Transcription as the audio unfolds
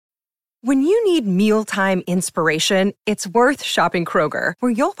When you need mealtime inspiration, it's worth shopping Kroger,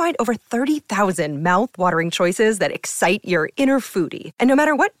 where you'll find over 30,000 mouth-watering choices that excite your inner foodie. And no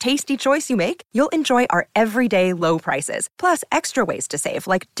matter what tasty choice you make, you'll enjoy our everyday low prices, plus extra ways to save,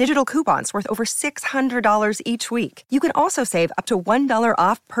 like digital coupons worth over $600 each week. You can also save up to $1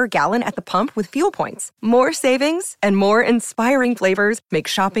 off per gallon at the pump with fuel points. More savings and more inspiring flavors make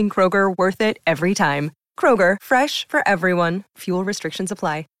shopping Kroger worth it every time. Kroger, fresh for everyone. Fuel restrictions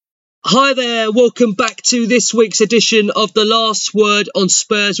apply. Hi there, welcome back to this week's edition of The Last Word on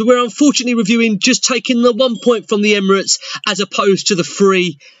Spurs. We're unfortunately reviewing just taking the 1 point from the Emirates as opposed to the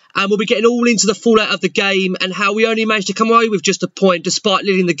 3. And we'll be getting all into the fallout of the game and how we only managed to come away with just a point despite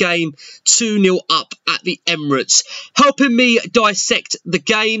leading the game 2-0 up at the Emirates. Helping me dissect the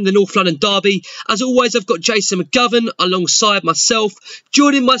game, the North London derby, as always, I've got Jason McGovern alongside myself.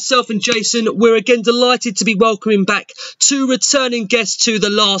 Joining myself and Jason, we're again delighted to be welcoming back two returning guests to The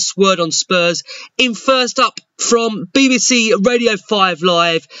Last Word on Spurs. In first up from BBC Radio 5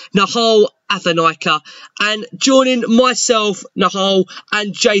 Live, Nahal Athanaika, and joining myself, Nahal,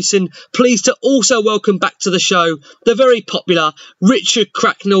 and Jason, pleased to also welcome back to the show the very popular Richard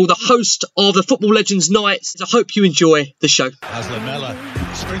Cracknell, the host of the Football Legends Nights. I hope you enjoy the show. As Lamella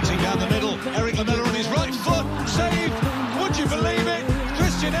sprinting down the middle, Eric Lamella on his right foot, saved, would you believe it?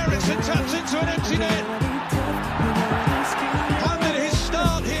 Christian Eriksen taps into an empty net. Handed his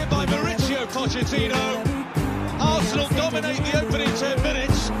start here by Mauricio Pochettino. Arsenal dominate the opening 10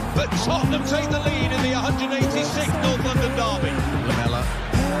 minutes, but Tottenham take the lead in the 186th North London derby. Lamella.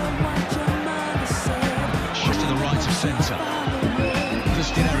 Shoots to the right of centre.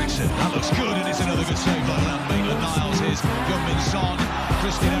 Christian Eriksen. That looks good, and it's another good save by Maitland-Niles. Here's Heung-min Son.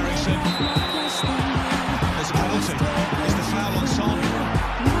 Christian Eriksen. There's a penalty. It's the foul on Son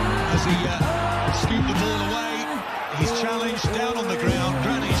as he scooped the ball away. He's challenged down on the ground.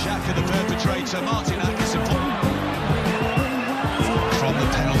 Granit Xhaka, the perpetrator. Martin Atkinson from the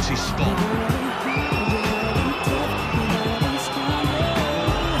penalty spot.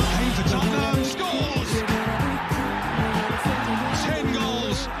 Kane for Tottenham scores! 10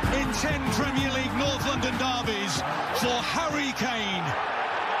 goals in 10 Premier League North London derbies for Harry Kane.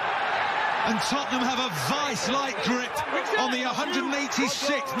 And Tottenham have a vice-like grip on the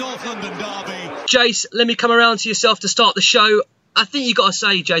 186th North London derby. Jace, let me come around to yourself to start the show. I think you've got to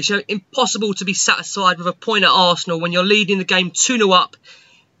say, Jace, impossible to be satisfied with a point at Arsenal when you're leading the game 2-0 up,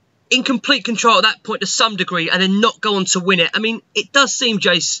 in complete control at that point to some degree, and then not go on to win it. I mean, it does seem,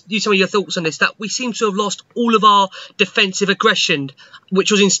 Jace, you tell me your thoughts on this, that we seem to have lost all of our defensive aggression,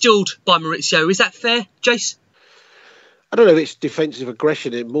 which was instilled by Mauricio. Is that fair, Jace? I don't know if it's defensive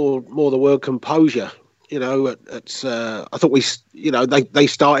aggression, it's more the word composure. You know, I thought they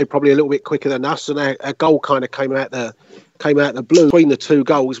started probably a little bit quicker than us, and our goal kind of came out the blue. Between the two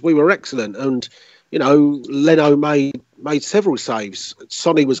goals, we were excellent, and you know, Leno made several saves.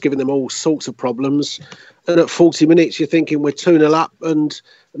 Sonny was giving them all sorts of problems, and at 40 minutes, you're thinking we're 2-0 up, and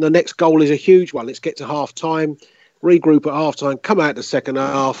the next goal is a huge one. Let's get to half time, regroup at half time, come out the second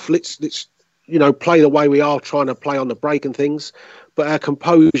half. Let's play the way we are trying to play on the break and things. But our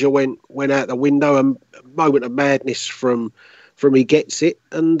composure went out the window. A moment of madness from he gets it,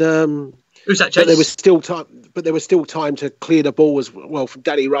 and who's that, Jace? But there was still time to clear the ball as well from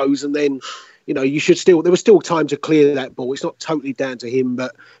Danny Rose, and then there was still time to clear that ball. It's not totally down to him,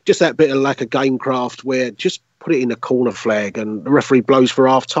 but just that bit of lack of game craft where just put it in a corner flag and the referee blows for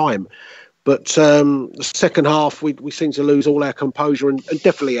half time. But the second half, we seem to lose all our composure, and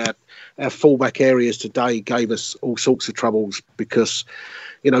definitely our fullback areas today gave us all sorts of troubles because,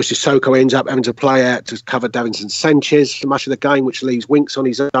 Sissoko ends up having to play out to cover Davinson Sanchez for much of the game, which leaves Winks on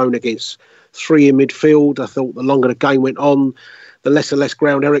his own against 3 in midfield. I thought the longer the game went on, the less and less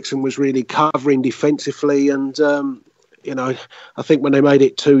ground Eriksen was really covering defensively. And, I think when they made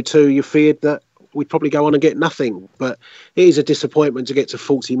it 2-2, you feared that we'd probably go on and get nothing. But it is a disappointment to get to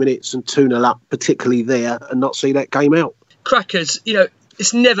 40 minutes and 2-0 up, particularly there, and not see that game out. Crackers,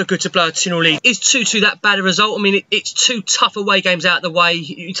 it's never good to blow a 2-0 lead. Is 2-2 that bad a result? I mean, it's 2 tough away games out of the way.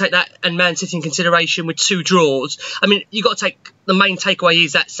 You take that and Man City in consideration with 2 draws. I mean, you've got to take the main takeaway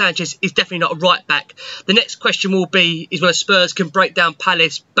is that Sanchez is definitely not a right back. The next question will be is whether Spurs can break down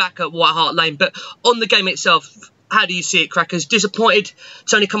Palace back at White Hart Lane. But on the game itself, how do you see it, Crackers? Disappointed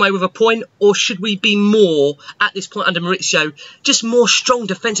to only come away with a point, or should we be more, at this point under Mauricio, just more strong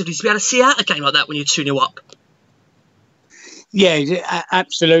defensively to be able to see out a game like that when you're 2-0 up? Yeah,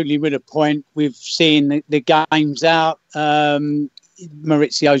 absolutely, with a point. We've seen the games out.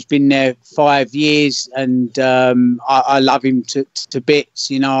 Mauricio's been there 5 years, and I love him to bits.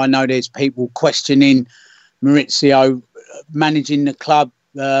 I know there's people questioning Mauricio managing the club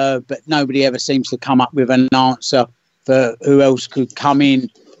but nobody ever seems to come up with an answer for who else could come in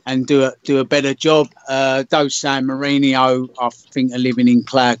and do a better job. Those San Marino, I think, are living in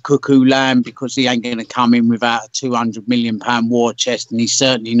cloud cuckoo land, because he ain't going to come in without a £200 million war chest, and he's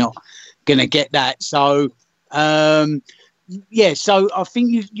certainly not going to get that. So, so I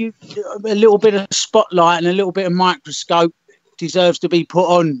think you a little bit of spotlight and a little bit of microscope deserves to be put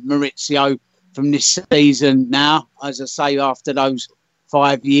on Maurizio from this season now, as I say, after those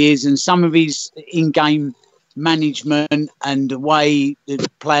 5 years, and some of his in-game management and the way the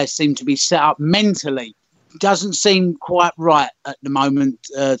players seem to be set up mentally doesn't seem quite right at the moment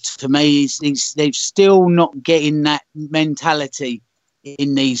to me. They're still not getting that mentality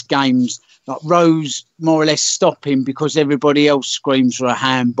in these games. Like Rose more or less stopping because everybody else screams for a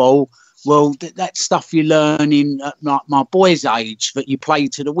handball. Well, that's stuff you learn in my boy's age, that you play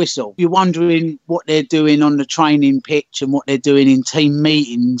to the whistle. You're wondering what they're doing on the training pitch and what they're doing in team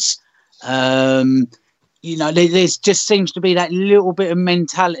meetings. There's just seems to be that little bit of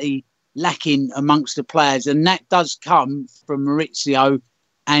mentality lacking amongst the players, and that does come from Maurizio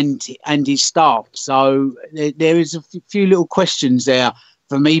and his staff. So there is a few little questions there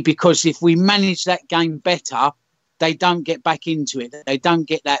for me, because if we manage that game better, they don't get back into it. They don't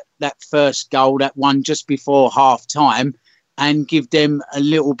get that first goal, that one just before half time, and give them a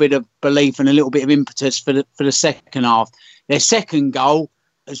little bit of belief and a little bit of impetus for the second half. Their second goal,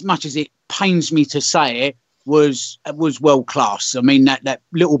 as much as it pains me to say it, was world class. I mean, that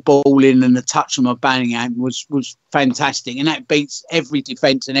little ball in and the touch on Aubameyang was fantastic, and that beats every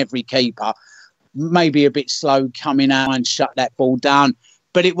defence and every keeper. Maybe a bit slow coming out and shut that ball down,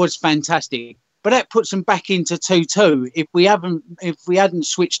 but it was fantastic. But that puts them back into 2-2. If we hadn't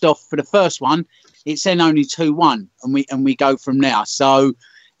switched off for the first one, it's then only 2-1, and we go from there. So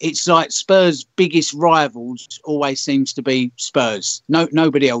it's like Spurs' biggest rivals always seems to be Spurs.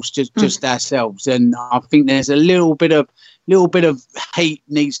 Nobody else, just ourselves. And I think there's a little bit of heat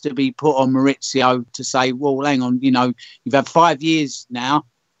needs to be put on Maurizio to say, well, hang on, you've had 5 years now,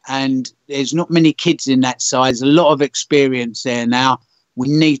 and there's not many kids in that side. There's a lot of experience there now. We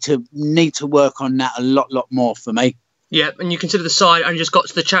need to work on that a lot more for me. Yeah, and you consider the side only just got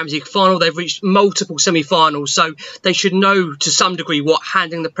to the Champions League final. They've reached multiple semi-finals, so they should know to some degree what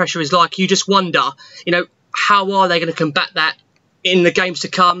handling the pressure is like. You just wonder, how are they going to combat that in the games to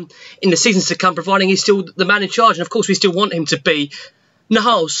come, in the seasons to come, providing he's still the man in charge. And of course, we still want him to be.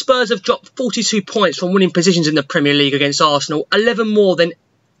 Nahal, Spurs have dropped 42 points from winning positions in the Premier League against Arsenal, 11 more than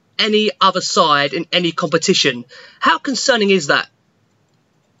any other side in any competition. How concerning is that?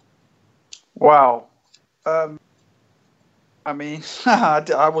 Wow. I mean,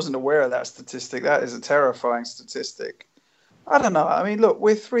 I wasn't aware of that statistic. That is a terrifying statistic. I don't know. I mean, look,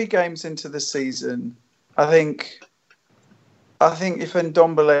 we're 3 games into the season. I think if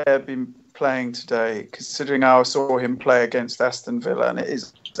Ndombele had been playing today, considering how I saw him play against Aston Villa, and it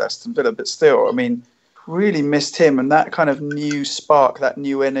is Aston Villa, but still, I mean, really missed him, and that kind of new spark, that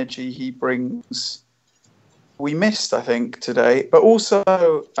new energy he brings, we missed, I think, today. But also,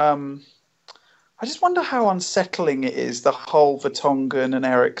 I just wonder how unsettling it is, the whole Vertonghen and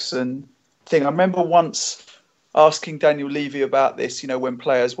Eriksen thing. I remember once asking Daniel Levy about this, when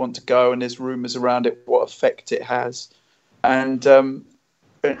players want to go and there's rumours around it, what effect it has. And,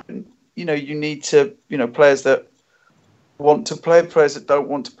 you need to, players that want to play, players that don't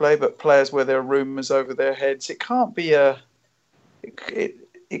want to play, but players where there are rumours over their heads. It can't be it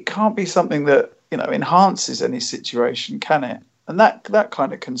can't be something that, enhances any situation, can it? And that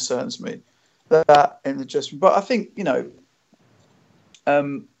kind of concerns me. That in the adjustment, but I think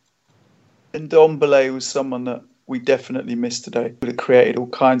Ndombele was someone that we definitely missed today. Would have created all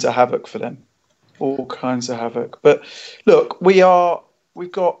kinds of havoc for them, all kinds of havoc. But look, we've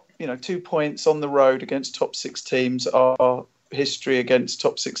got 2 points on the road against top 6 teams. Our history against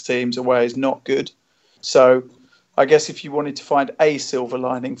top 6 teams away is not good. So I guess if you wanted to find a silver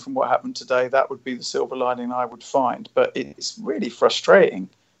lining from what happened today, that would be the silver lining I would find. But it's really frustrating.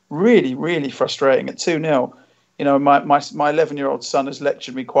 Really, really frustrating. At 2-0, my 11-year-old son has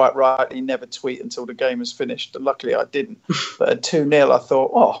lectured me quite rightly, never tweet until the game is finished. Luckily, I didn't. But at 2-0, I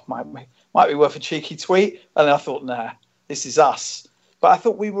thought, might be worth a cheeky tweet. And then I thought, nah, this is us. But I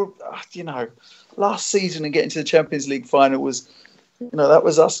thought we were, last season and getting to the Champions League final was, that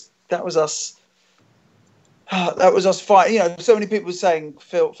was us. That was us. That was us fighting. So many people were saying,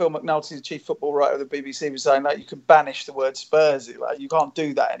 Phil McNulty, the chief football writer of the BBC, was saying that you can banish the word Spurs. Like, you can't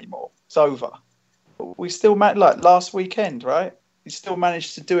do that anymore. It's over. But we still last weekend, right? We still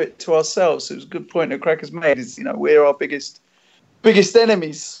managed to do it to ourselves. So it was a good point that Cracker's made. Is we're our biggest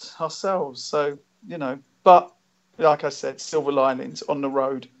enemies ourselves. So but like I said, silver linings on the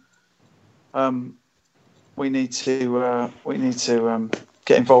road. We need to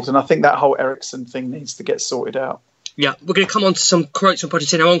get involved, and I think that whole Eriksen thing needs to get sorted out. Yeah, we're going to come on to some quotes from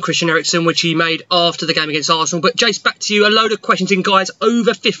Pochettino on Christian Eriksen, which he made after the game against Arsenal. But Jace, back to you. A load of questions in, guys,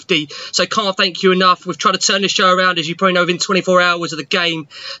 over 50. So can't thank you enough. We've tried to turn the show around, as you probably know, within 24 hours of the game.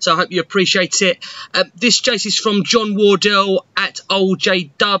 So I hope you appreciate it. This, Jace, is from John Wardell at Old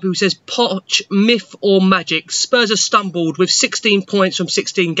J Dub, who says, Poch, myth or magic? Spurs have stumbled with 16 points from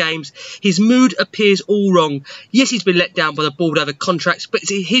 16 games. His mood appears all wrong. Yes, he's been let down by the board over contracts, but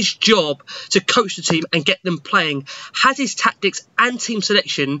it's his job to coach the team and get them playing. Has his tactics and team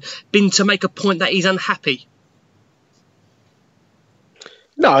selection been to make a point that he's unhappy?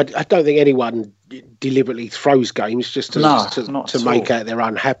 No, I don't think anyone deliberately throws games just to make out they're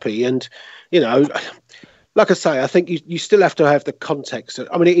unhappy. And, you know, like I say, I think you still have to have the context.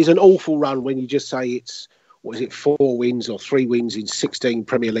 I mean, it is an awful run when you just say it's, 4 wins or 3 wins in 16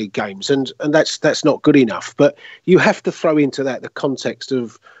 Premier League games, and that's not good enough. But you have to throw into that the context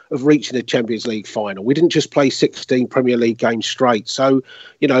of reaching a Champions League final. We didn't just play 16 Premier League games straight. So,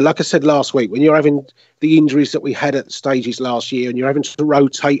 you know, like I said last week, when you're having the injuries that we had at the stages last year and you're having to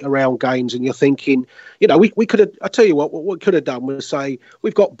rotate around games and you're thinking, you know, we could have, I tell you what we could have done was say,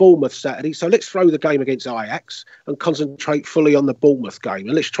 we've got Bournemouth Saturday, so let's throw the game against Ajax and concentrate fully on the Bournemouth game,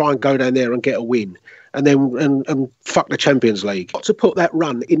 and let's try and go down there and get a win. And then and fuck the Champions League. Got to put that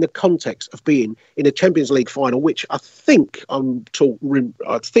run in the context of being in a Champions League final, which I think I'm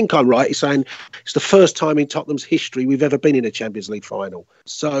right in saying it's the first time in Tottenham's history we've ever been in a Champions League final.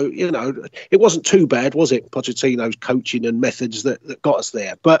 So, you know, it wasn't too bad, was it? Pochettino's coaching and methods that got us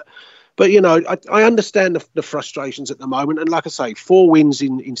there. But you know, I understand the frustrations at the moment. And like I say, 4 wins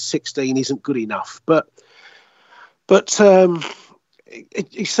in 16 isn't good enough. But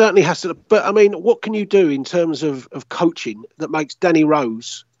he certainly has to. But I mean, what can you do in terms of coaching that makes Danny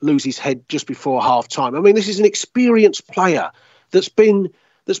Rose lose his head just before half time? I mean, this is an experienced player that's been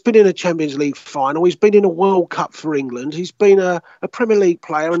in a Champions League final. He's been in a World Cup for England. He's been a Premier League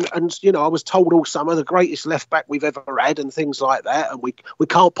player, and you know, I was told all summer the greatest left back we've ever had, and things like that. And we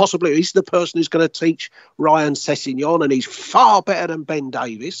can't possibly. He's the person who's going to teach Ryan Sessegnon, and he's far better than Ben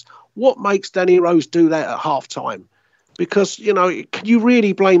Davies. What makes Danny Rose do that at half time? Because, you know, can you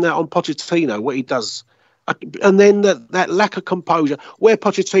really blame that on Pochettino, what he does? And then that lack of composure, where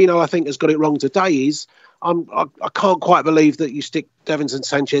Pochettino, I think, has got it wrong today is, I can't quite believe that you stick Davinson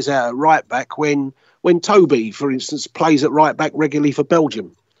Sanchez out at right back when Toby, for instance, plays at right back regularly for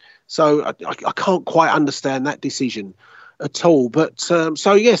Belgium. So I can't quite understand that decision at all. But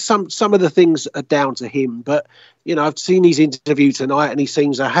so, yes, some of the things are down to him. But, you know, I've seen his interview tonight and he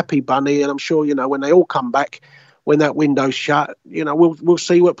seems a happy bunny. And I'm sure, you know, when they all come back, when that window's shut, you know, we'll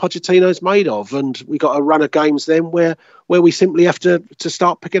see what Pochettino's made of, and we got a run of games then where we simply have to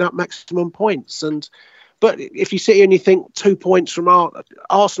start picking up maximum points. But if you sit here and you think 2 points from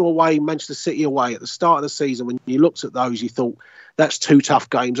Arsenal away, Manchester City away at the start of the season, when you looked at those, you thought that's 2 tough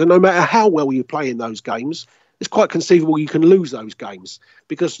games, and no matter how well you play in those games, it's quite conceivable you can lose those games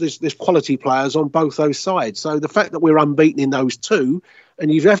because there's quality players on both those sides. So the fact that we're unbeaten in those 2,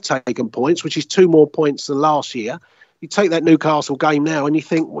 and you have taken points, which is 2 more points than last year, you take that Newcastle game now and you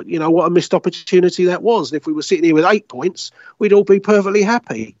think, well, you know, what a missed opportunity that was. And if we were sitting here with 8 points, we'd all be perfectly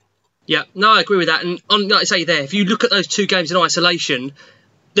happy. Yeah, no, I agree with that. And like I say there, if you look at those 2 games in isolation,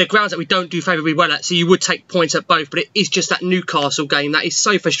 they're grounds that we don't do favourably well at, so you would take points at both, but it is just that Newcastle game that is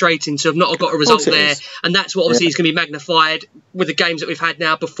so frustrating to have not got a result there, and that's what obviously is going to be magnified with the games that we've had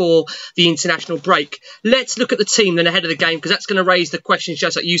now before the international break. Let's look at the team then ahead of the game, because that's going to raise the questions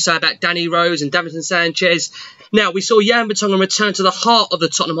just like you say about Danny Rose and Davinson Sanchez. Now, we saw Jan Vertonghen return to the heart of the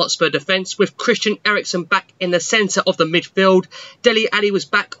Tottenham Hotspur defence with Christian Eriksen back in the centre of the midfield. Dele Alli was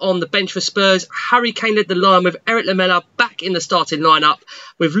back on the bench for Spurs. Harry Kane led the line with Eric Lamela back in the starting lineup,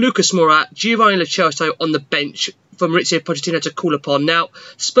 with Lucas Moura, Giovanni Lo Celso on the bench for Maurizio Pochettino to call upon. Now,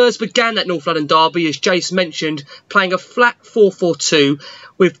 Spurs began that North London derby, as Jace mentioned, playing a flat 4-4-2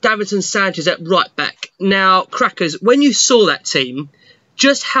 with Davinson Sanchez at right back. Now, Crackers, when you saw that team,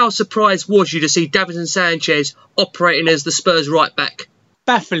 just how surprised was you to see Davinson Sanchez operating as the Spurs right back?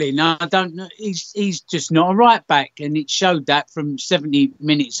 Baffling. I don't know. He's just not a right back, and it showed that from 70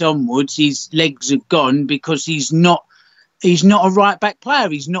 minutes onwards. His legs are gone because he's not a right back player.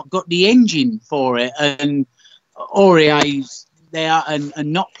 He's not got the engine for it, and Aurier's there and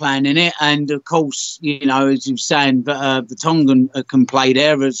not planning it. And of course, you know, as you were saying, Vertonghen can play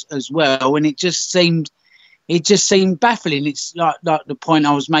there as well. And it just seemed baffling. It's like the point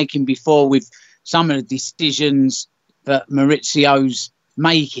I was making before with some of the decisions that Maurizio's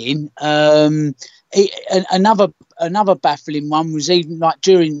making. Another baffling one was even like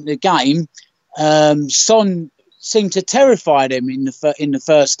during the game, Son seemed to terrify them in the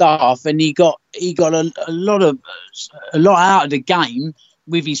first half, and he got a lot out of the game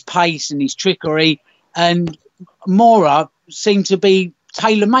with his pace and his trickery, and Moura seemed to be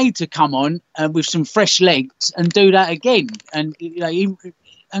tailor-made to come on with some fresh legs and do that again, and he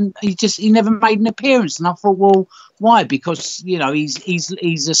never made an appearance, and I thought, well, why? Because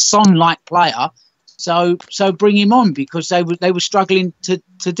he's a Son-like player, so bring him on, because they were struggling to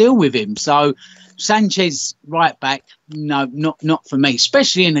deal with him. So Sanchez right back, no, not for me,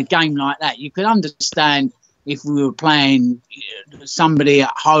 especially in a game like that. You could understand if we were playing somebody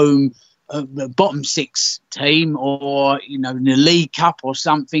at home, a bottom six team, or in the League Cup or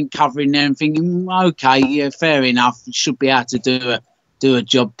something, covering there and thinking, okay, yeah, fair enough, should be able to do a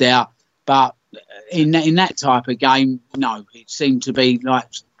job there. But in that type of game, no, it seemed to be like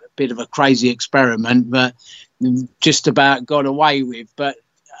a bit of a crazy experiment, but just about got away with. But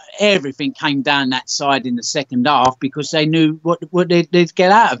everything came down that side in the second half because they knew what they'd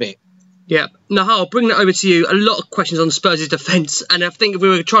get out of it. Yeah. Now, I'll bring that over to you. A lot of questions on Spurs' defence, and I think if we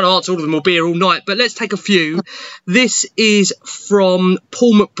were trying to answer all of them, we'll be here all night. But let's take a few. This is from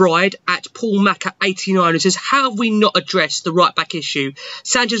Paul McBride at Paul Macker 89, who says, how have we not addressed the right-back issue?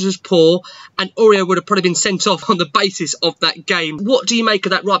 Sanchez was poor, and Aurier would have probably been sent off on the basis of that game. What do you make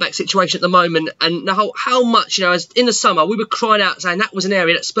of that right-back situation at the moment? And how much, as in the summer, we were crying out saying that was an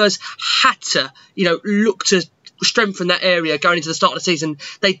area that Spurs had to, look to strengthen that area going into the start of the season.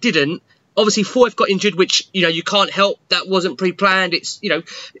 They didn't. Obviously, Foyth got injured, which, you can't help. That wasn't pre-planned. It's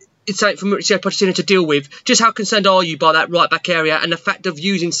something for Mauricio Pochettino to deal with. Just how concerned are you by that right-back area and the fact of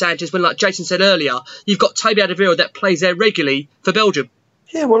using Sanchez when, like Jason said earlier, you've got Toby Alderweireld that plays there regularly for Belgium?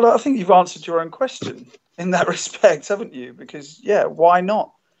 Yeah, well, I think you've answered your own question in that respect, haven't you? Because, yeah, why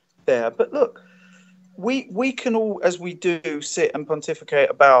not there? But look, we can all, as we do, sit and pontificate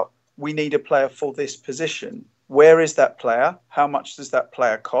about we need a player for this position. Where is that player? How much does that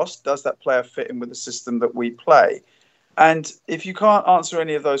player cost? Does that player fit in with the system that we play? And if you can't answer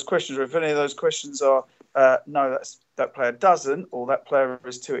any of those questions, or if any of those questions are, no, that player doesn't, or that player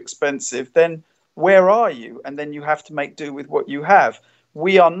is too expensive, then where are you? And then you have to make do with what you have.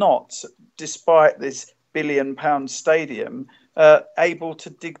 We are not, despite this £1 billion stadium, able to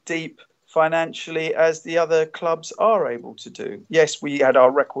dig deep financially as the other clubs are able to do. Yes, we had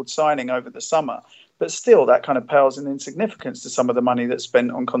our record signing over the summer, but still, that kind of pales in insignificance to some of the money that's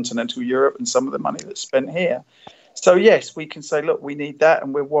spent on continental Europe and some of the money that's spent here. So, yes, we can say, look, we need that,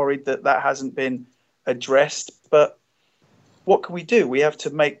 and we're worried that hasn't been addressed. But what can we do? We have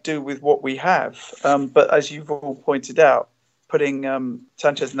to make do with what we have. But as you've all pointed out, putting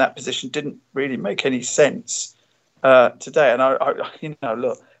Sanchez in that position didn't really make any sense today. And, I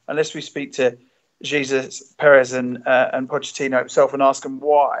look, unless we speak to Jesus, Perez and Pochettino himself and ask him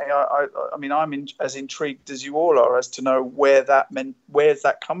why. I mean, I'm as intrigued as you all are as to know where's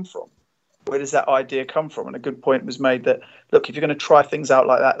that come from? Where does that idea come from? And a good point was made that, look, if you're going to try things out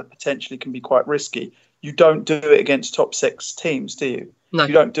like that potentially can be quite risky, you don't do it against top six teams, do you? No.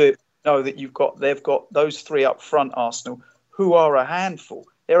 You don't do it. Know that they've got those three up front, Arsenal, who are a handful.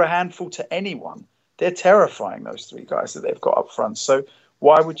 They're a handful to anyone. They're terrifying, those three guys that they've got up front. So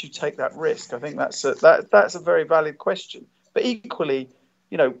why would you take that risk? I think that's a very valid question. But equally,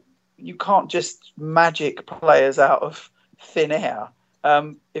 you can't just magic players out of thin air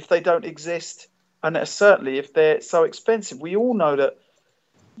if they don't exist, and certainly if they're so expensive. We all know that,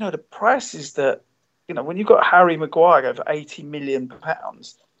 the prices that, when you've got Harry Maguire over £80 million,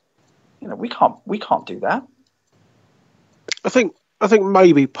 we can't do that. I think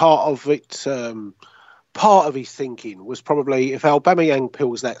maybe part of it. Part of his thinking was probably if Aubameyang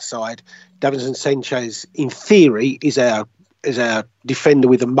pills that side, Davinson Sanchez, in theory, is our defender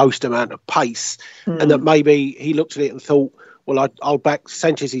with the most amount of pace, and that maybe he looked at it and thought, well, I'll back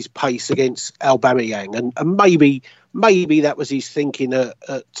Sanchez's pace against Aubameyang, and maybe that was his thinking at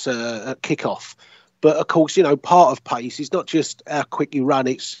kickoff. But of course, part of pace is not just how quick you run;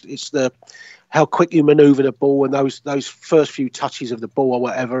 it's the how quick you manoeuvre the ball and those first few touches of the ball or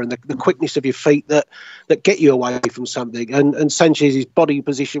whatever, and the quickness of your feet that get you away from something. And Sanchez's body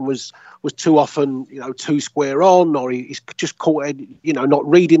position was too often, too square on, or he's just caught, not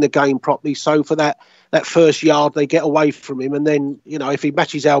reading the game properly. So for that first yard, they get away from him. And then, if he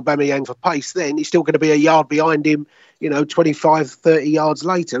matches Aubameyang for pace, then he's still going to be a yard behind him, 25, 30 yards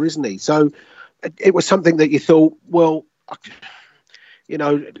later, isn't he? So it was something that you thought, well,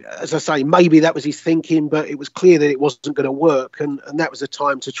 as I say, maybe that was his thinking, but it was clear that it wasn't going to work, and that was the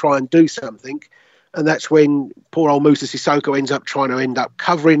time to try and do something. And that's when poor old Moussa Sissoko ends up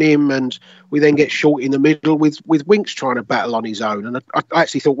covering him, and we then get short in the middle with Winks trying to battle on his own. And I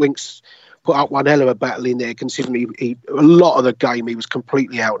actually thought Winks put up one hell of a battle in there, considering he a lot of the game he was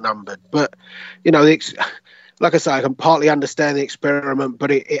completely outnumbered. But, you know, like I say, I can partly understand the experiment,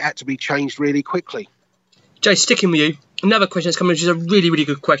 but it had to be changed really quickly. Jay, sticking with you, another question that's coming, which is a really, really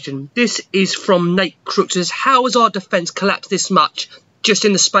good question. This is from Nate Crooks. Says, how has our defence collapsed this much just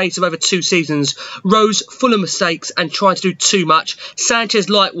in the space of over 2 seasons? Rose full of mistakes and trying to do too much. Sanchez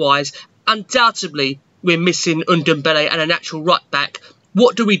likewise. Undoubtedly, we're missing Ndombele and a natural right back.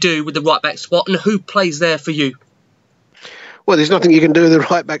 What do we do with the right back spot, and who plays there for you? Well, there's nothing you can do with the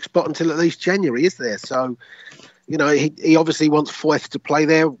right back spot until at least January, is there? So, you know, he obviously wants Foyth to play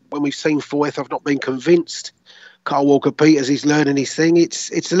there. When we've seen Foyth, I've not been convinced. Kyle Walker-Peters is learning his thing.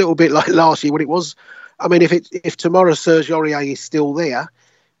 It's a little bit like last year when it was. I mean, if tomorrow Serge Aurier is still there,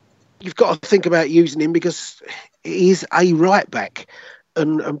 you've got to think about using him because he is a right back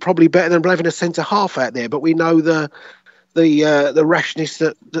and probably better than having a centre half out there. But we know the rashness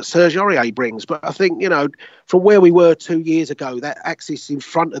that Serge Aurier brings. But I think, you know, from where we were 2 years ago, that axis in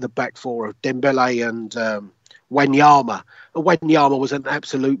front of the back four of Dembele and Wanyama. And Wanyama was an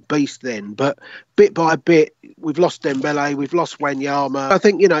absolute beast then. But bit by bit, we've lost Dembele, we've lost Wanyama. I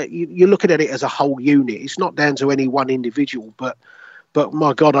think, you know, you're looking at it as a whole unit. It's not down to any one individual, but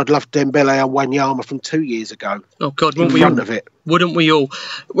my God, I'd love Dembele and Wanyama from 2 years ago. Oh God, wouldn't we all? Wouldn't we all?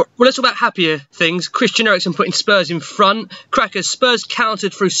 Well, let's talk about happier things. Christian Eriksen putting Spurs in front. Crackers, Spurs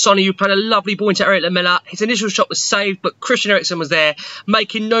countered through Sonny, who played a lovely ball into Eric Lamela. His initial shot was saved, but Christian Eriksen was there,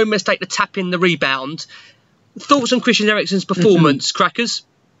 making no mistake to tap in the rebound. Thoughts on Christian Eriksen's performance, Crackers?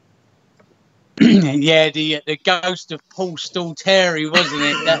 Yeah, the ghost of Paul Stalteri, wasn't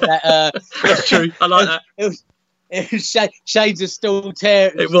it? That's true. I like that. It was shades of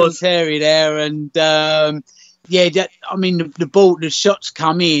Stalteri. It was Stalteri there, and I mean the shots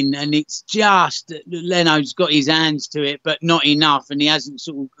come in, and it's just that Leno's got his hands to it, but not enough, and he hasn't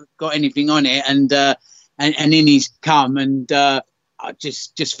sort of got anything on it, and in he's come, and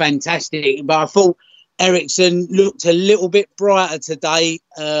just fantastic. But I thought Eriksen looked a little bit brighter today.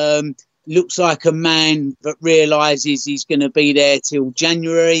 Looks like a man that realises he's going to be there till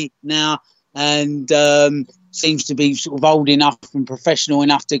January now, and seems to be sort of old enough and professional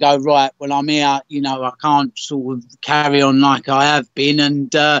enough to go, right, well, I'm here, you know, I can't sort of carry on like I have been,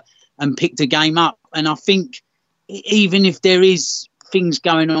 and pick the game up. And I think even if there is things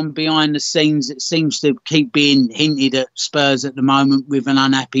going on behind the scenes, it seems to keep being hinted at Spurs at the moment with an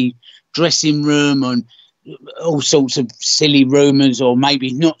unhappy dressing room and all sorts of silly rumours, or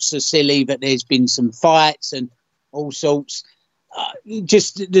maybe not so silly, but there's been some fights and all sorts.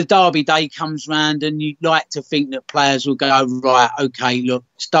 Just the Derby day comes round, and you'd like to think that players will go, right, okay, look,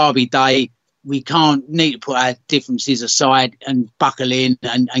 it's Derby day. We need to put our differences aside and buckle in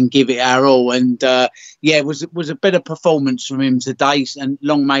and give it our all. And it was a better performance from him today, and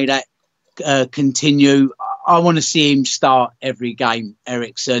long may that continue. I want to see him start every game,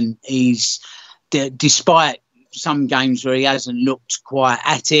 Eriksen. He's, despite some games where he hasn't looked quite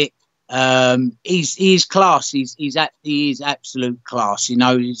at it, he's class. He is absolute class. You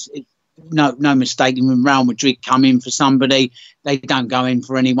know, no mistake. When Real Madrid come in for somebody, they don't go in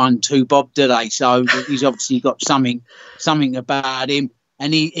for anyone too bob, do they? So he's obviously got something about him,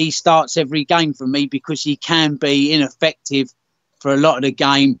 and he starts every game for me because he can be ineffective for a lot of the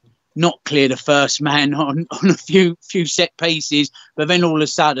game, not clear the first man on a few set pieces, but then all of a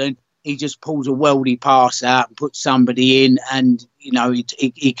sudden he just pulls a worldy pass out and puts somebody in, and you know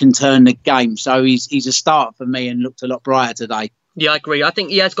he can turn the game. So he's a starter for me, and looked a lot brighter today. Yeah, I agree. I think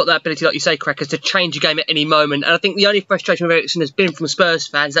he has got that ability, like you say, Crackers, to change a game at any moment. And I think the only frustration with Eriksen has been from Spurs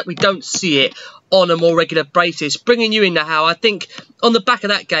fans that we don't see it on a more regular basis. Bringing you in now, I think on the back of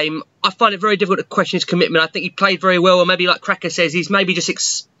that game, I find it very difficult to question his commitment. I think he played very well, or maybe like Cracker says, he's maybe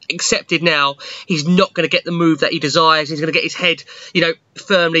just accepted now he's not going to get the move that he desires. He's going to get his head,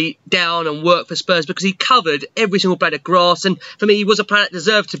 firmly down and work for Spurs, because he covered every single blade of grass, and for me he was a player that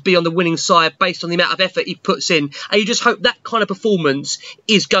deserved to be on the winning side based on the amount of effort he puts in, and you just hope that kind of performance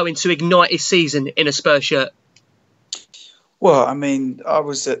is going to ignite his season in a Spurs shirt. Well, I mean, I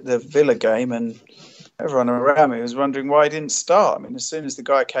was at the Villa game and everyone around me was wondering why he didn't start. I mean, as soon as the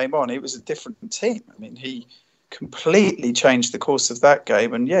guy came on, it was a different team. I mean, he completely changed the course of that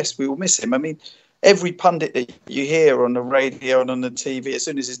game, and yes, we will miss him. I mean, every pundit that you hear on the radio and on the TV, as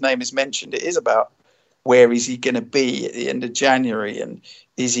soon as his name is mentioned, it is about where is he going to be at the end of January, and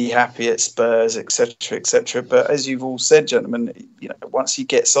is he happy at Spurs, etc., etc. But as you've all said, gentlemen, once he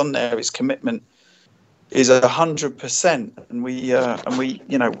gets on there, his commitment is 100%, and we,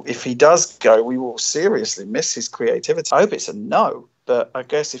 you know, if he does go, we will seriously miss his creativity. I hope it's a no, but I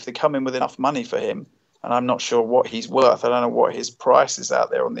guess if they come in with enough money for him, and I'm not sure what he's worth, I don't know what his price is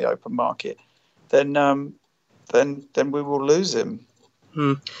out there on the open market, then we will lose him.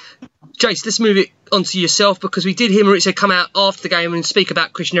 Jace, let's move it on to yourself, because we did hear Maurizio come out after the game and speak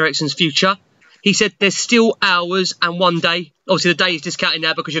about Christian Eriksen's future. He said there's still hours and one day. Obviously, the day is discounted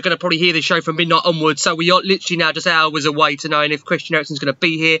now because you're going to probably hear the show from midnight onwards. So we are literally now just hours away to knowing if Christian Eriksen's going to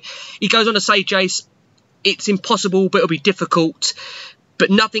be here. He goes on to say, Jace, it's impossible, but it'll be difficult.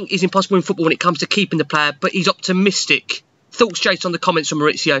 But nothing is impossible in football when it comes to keeping the player. But he's optimistic. Thoughts, Jace, on the comments from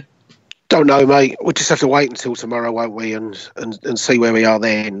Maurizio? Don't know, mate. We'll just have to wait until tomorrow, won't we? And see where we are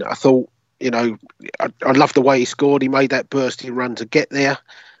then. I thought, you know, I loved the way he scored. He made that bursting run to get there.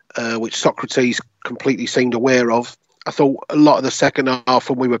 Which Socrates completely seemed aware of. I thought a lot of the second half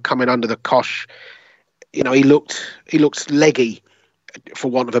when we were coming under the cosh, you know, he looked leggy,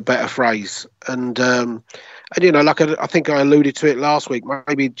 for want of a better phrase. And you know, like I think I alluded to it last week,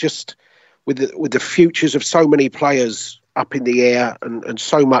 maybe just with the futures of so many players up in the air and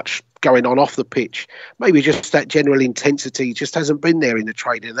so much going on off the pitch, maybe just that general intensity just hasn't been there in the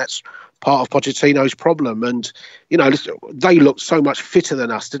training. That's part of Pochettino's problem. And, you know, they looked so much fitter than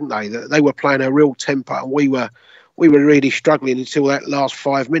us, didn't they? They were playing a real tempo, and we were really struggling until that last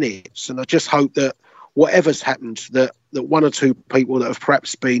 5 minutes. And I just hope that whatever's happened, that one or two people that have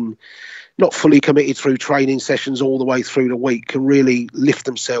perhaps been not fully committed through training sessions all the way through the week can really lift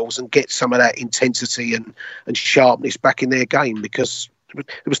themselves and get some of that intensity and sharpness back in their game, because there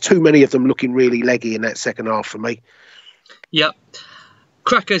was too many of them looking really leggy in that second half for me. Yep.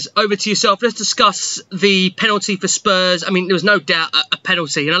 Crackers, over to yourself. Let's discuss the penalty for Spurs. I mean, there was no doubt a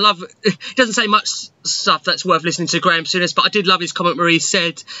penalty. And I love, it doesn't say much stuff that's worth listening to Graham Souness, but I did love his comment where he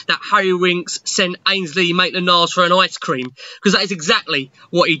said that Harry Winks sent Ainsley Maitland-Niles for an ice cream, because that is exactly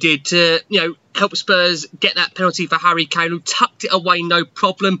what he did to, you know, help Spurs get that penalty for Harry Kane, who tucked it away no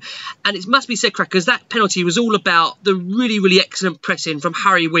problem. And it must be said, Crackers, that penalty was all about the really, really excellent pressing from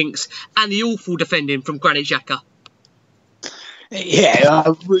Harry Winks and the awful defending from Granit Xhaka. Yeah,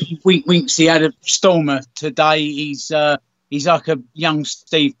 Winksy had a stormer today. He's like a young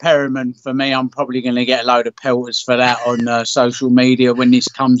Steve Perryman for me. I'm probably going to get a load of pelters for that on social media when this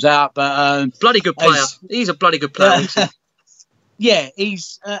comes out. But bloody good player. He's a bloody good player. Yeah,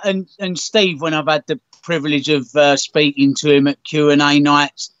 he's and Steve, when I've had the privilege of speaking to him at Q&A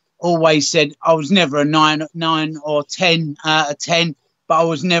nights, always said I was never a 9 or 10 out of 10, but I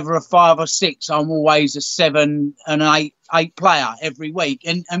was never a 5 or 6. I'm always a 7 and an 8 player every week.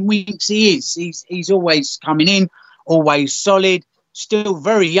 And Winksy is. He's always coming in, always solid, still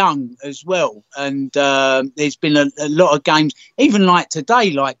very young as well. And there's been a lot of games, even like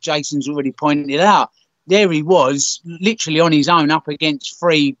today, like Jason's already pointed out, there he was literally on his own up against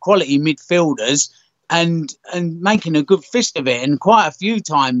 3 quality midfielders and making a good fist of it. And quite a few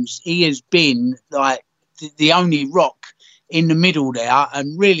times he has been like the only rock in the middle there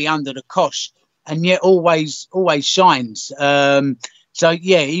and really under the cosh, and yet always shines. So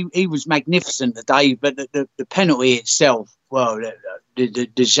yeah, he was magnificent today. But the penalty itself, well, the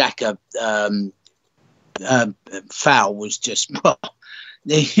Xhaka foul was just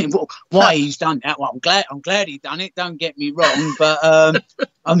why he's done that. Well, I'm glad he done it. Don't get me wrong, but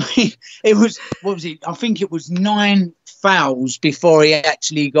I mean, it was, what was it? I think it was 9 fouls before he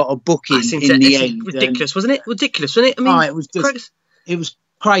actually got a booking in the end. Ridiculous, wasn't it? Ridiculous, wasn't it? I mean, it was just, it was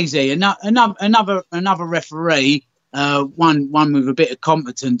crazy. Another referee, one with a bit of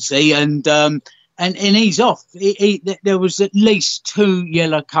competency, and he's off. There was at least 2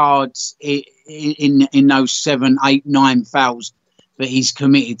 yellow cards in those 7, 8, 9 fouls that he's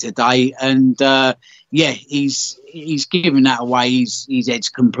committed today, and he's given that away. His head's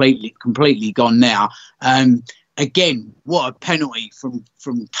completely gone now. Again, what a penalty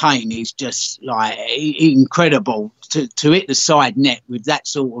from Kane is just like incredible to hit the side net with that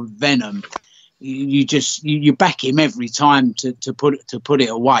sort of venom. You back him every time to put it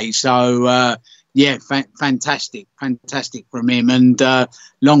away. So fantastic from him, and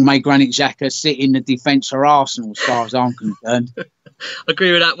long may Granit Xhaka sit in the defence for Arsenal, as far as I'm concerned. I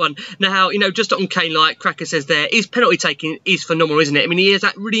agree with that one. Now, you know, just on Kane, like Cracker says there, his penalty taking is phenomenal, isn't it? I mean, he has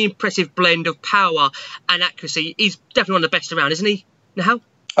that really impressive blend of power and accuracy. He's definitely one of the best around, isn't he? Now?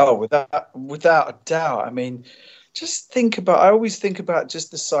 Oh, without a doubt. I mean, I always think about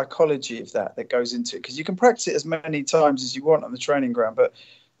just the psychology of that goes into it, because you can practice it as many times as you want on the training ground, but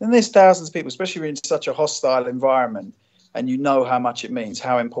then there's thousands of people, especially in such a hostile environment, and you know how much it means,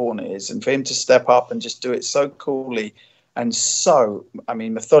 how important it is. And for him to step up and just do it so coolly and so, I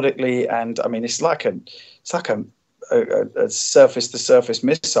mean, methodically, and I mean, it's like a surface-to-surface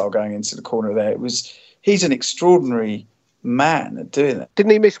missile going into the corner there. He's an extraordinary man at doing that.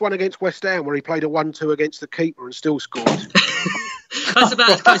 Didn't he miss one against West Ham where he played a 1-2 against the keeper and still scored? That's about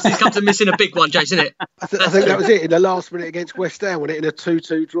as close as he's come to missing a big one, Jason, isn't it? I think that was it in the last minute against West Ham when it in a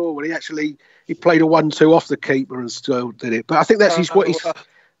 2-2 draw when he played a 1-2 off the keeper and still did it. But I think that's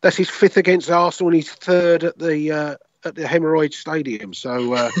his fifth against Arsenal and his third at the Hemorrhoid Stadium.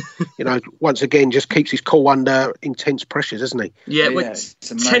 So, once again, just keeps his cool under intense pressures, doesn't he? Yeah,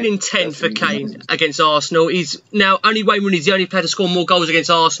 10 in 10 for Kane against Arsenal. He's now, only Wayne Rooney's the only player to score more goals against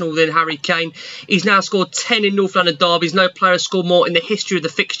Arsenal than Harry Kane. He's now scored 10 in North London derbies. No player has scored more in the history of the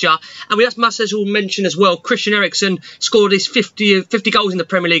fixture. And we must as well mention as well, Christian Eriksen scored his 50 goals in the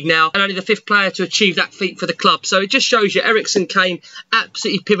Premier League now, and only the fifth player to achieve that feat for the club. So it just shows you Eriksen, Kane,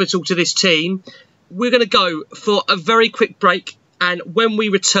 absolutely pivotal to this team. We're going to go for a very quick break, and when we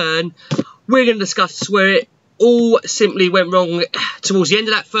return, we're going to discuss where it all simply went wrong towards the end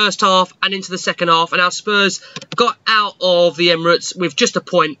of that first half and into the second half, and our Spurs got out of the Emirates with just a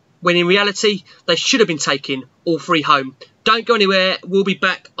point, when in reality, they should have been taking all three home. Don't go anywhere. We'll be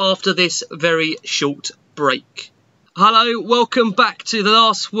back after this very short break. Hello, welcome back to the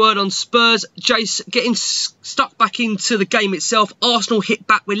last word on Spurs. Jace, getting stuck back into the game itself. Arsenal hit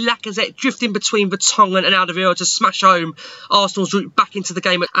back with Lacazette drifting between Vertonghen and Alderweireld to smash home Arsenal's route back into the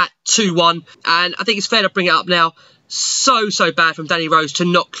game at 2-1. And I think it's fair to bring it up now. So bad from Danny Rose to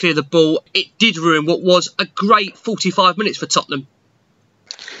not clear the ball. It did ruin what was a great 45 minutes for Tottenham.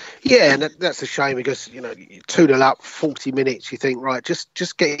 Yeah, and that's a shame because, 2-0 up, 40 minutes, you think, right,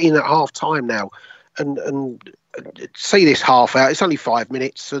 just get in at half time now and see this half out. It's only 5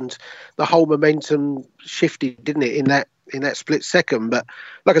 minutes and the whole momentum shifted, didn't it, in that split second. But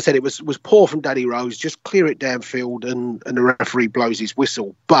like I said, it was poor from Danny Rose. Just clear it downfield and the referee blows his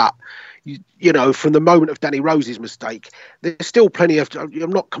whistle. But from the moment of Danny Rose's mistake, there's still plenty of...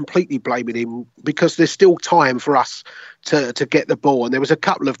 I'm not completely blaming him because there's still time for us to get the ball. And there was a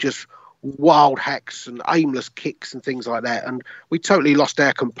couple of just wild hacks and aimless kicks and things like that, and we totally lost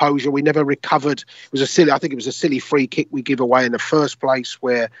our composure. We never recovered. It was a silly free kick we give away in the first place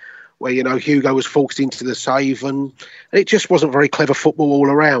where Hugo was forced into the save, and it just wasn't very clever football all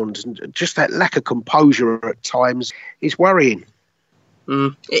around, and just that lack of composure at times is worrying.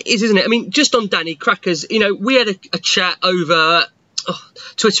 It is, isn't it? I mean, just on Danny Crackers, we had a chat over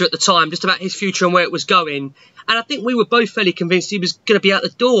Twitter at the time just about his future and where it was going, and I think we were both fairly convinced he was going to be out the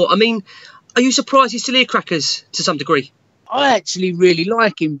door. I mean, are you surprised he's still here, Crackers, to some degree? I actually really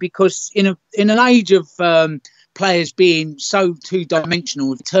like him because in an age of players being so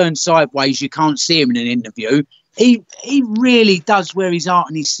two-dimensional, turn sideways, you can't see him in an interview. He really does wear his heart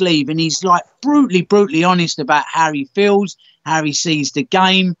on his sleeve, and he's like brutally honest about how he feels, how he sees the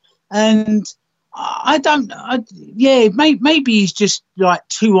game, and maybe he's just like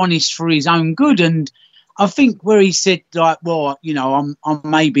too honest for his own good. And I think where he said like, well, I'm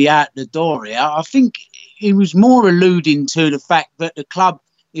maybe out the door here, I think he was more alluding to the fact that the club,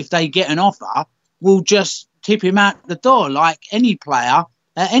 if they get an offer, will just tip him out the door like any player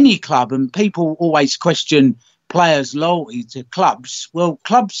at any club. And people always question players' loyalty to clubs. Well,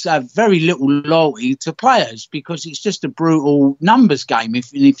 clubs have very little loyalty to players because it's just a brutal numbers game.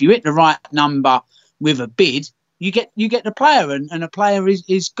 If you hit the right number with a bid, you get the player, and a player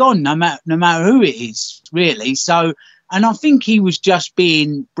is gone no matter who it is, really. So, and I think he was just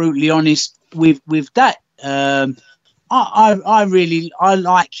being brutally honest with that. I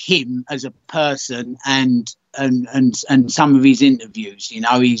like him as a person and some of his interviews.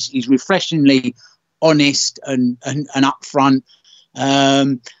 He's refreshingly honest and upfront.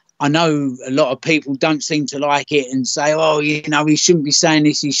 I know a lot of people don't seem to like it and say, he shouldn't be saying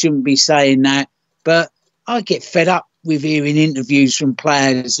this, he shouldn't be saying that. But I get fed up with hearing interviews from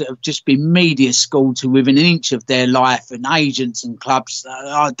players that have just been media schooled to within an inch of their life, and agents and clubs.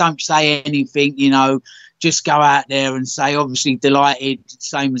 Don't say anything, just go out there and say, obviously delighted,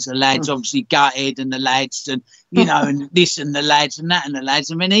 same as the lads, obviously gutted, and the lads, and, and this and the lads and that and the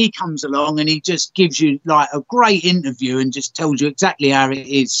lads. I mean, he comes along and he just gives you like a great interview and just tells you exactly how it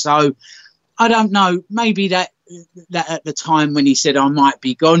is. So I don't know, maybe that at the time when he said I might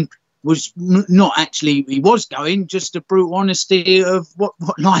be gone, was not actually he was going, just the brutal honesty of what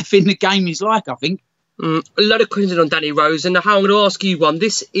life in the game is like, I think. A lot of questions on Danny Rose, and how I'm going to ask you one.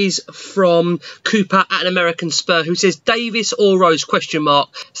 This is from Cooper at an American Spur, who says, Davis or Rose, ?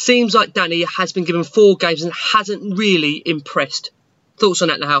 Seems like Danny has been given 4 games and hasn't really impressed. Thoughts on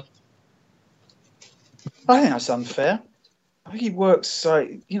that, Nahal? I think that's unfair. I think he works,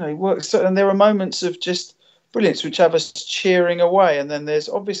 and there are moments of just brilliance, which have us cheering away. And then there's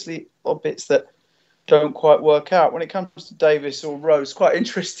obviously odd bits that don't quite work out. When it comes to Davis or Rose, quite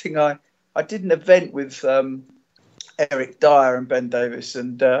interesting. I did an event with Eric Dyer and Ben Davis,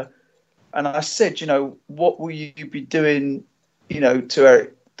 and I said, what will you be doing, to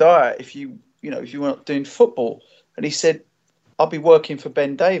Eric Dyer if you weren't doing football? And he said, I'll be working for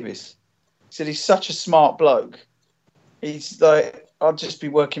Ben Davis. He said, he's such a smart bloke. He's like, I'll just be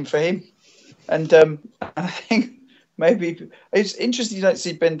working for him. And I think maybe it's interesting you don't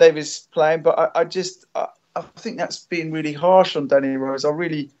see Ben Davis playing, but I think that's being really harsh on Danny Rose.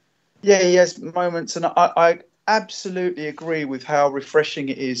 He has moments, and I absolutely agree with how refreshing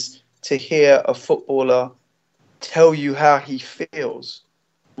it is to hear a footballer tell you how he feels,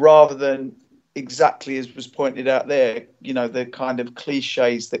 rather than exactly as was pointed out there, the kind of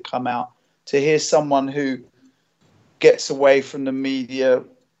cliches that come out. To hear someone who gets away from the media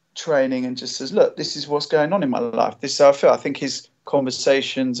training and just says, look, this is what's going on in my life. This is how I feel. I think his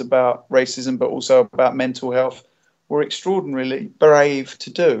conversations about racism, but also about mental health, were extraordinarily brave to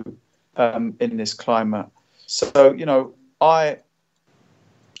do in this climate. So,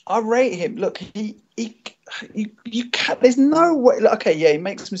 I rate him. Look, you can't, there's no way. Okay, yeah, he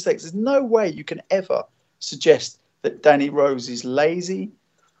makes mistakes. There's no way you can ever suggest that Danny Rose is lazy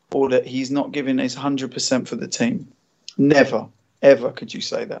or that he's not giving his 100% for the team. Never, ever could you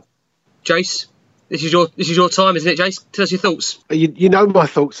say that. Jace, this is your time, isn't it, Jace? Tell us your thoughts. You know my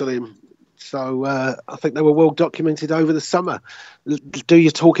thoughts on him. So I think they were well documented over the summer. Do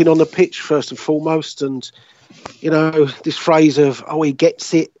your talking on the pitch first and foremost, and this phrase of he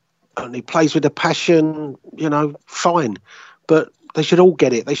gets it and he plays with a passion. Fine, but they should all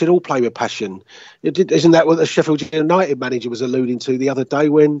get it. They should all play with passion. Isn't that what the Sheffield United manager was alluding to the other day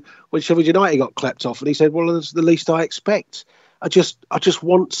when Sheffield United got clapped off, and he said, "Well, that's the least I expect." I just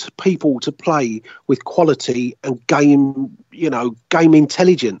want people to play with quality and game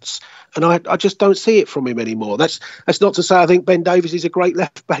intelligence, and I just don't see it from him anymore. That's not to say I think Ben Davies is a great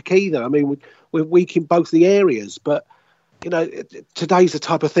left back either. I mean, we're weak in both the areas, but today's the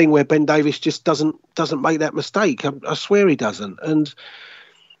type of thing where Ben Davies just doesn't make that mistake. I swear he doesn't, and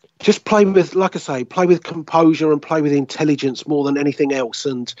just play with, like I say, play with composure and play with intelligence more than anything else,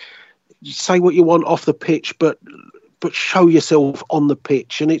 and say what you want off the pitch, but show yourself on the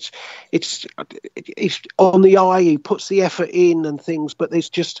pitch. And it's on the eye. He puts the effort in and things, but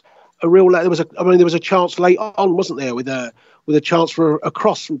there's just a real. There was a chance late on, wasn't there, with a chance for a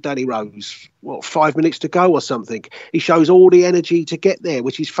cross from Danny Rose. 5 minutes to go or something. He shows all the energy to get there,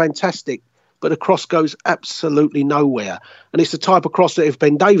 which is fantastic. But the cross goes absolutely nowhere. And it's the type of cross that if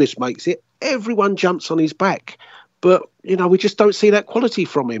Ben Davies makes it, everyone jumps on his back. But, we just don't see that quality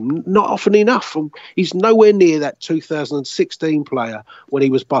from him, not often enough. He's nowhere near that 2016 player when he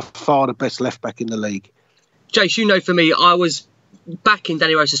was by far the best left-back in the league. Jace, for me, I was backing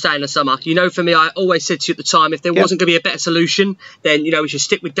Danny Rose to stay in the summer. For me, I always said to you at the time, if there wasn't going to be a better solution, then, we should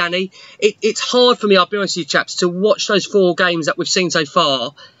stick with Danny. It's hard for me, I'll be honest with you, chaps, to watch those 4 games that we've seen so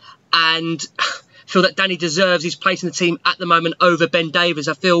far and feel that Danny deserves his place in the team at the moment over Ben Davies.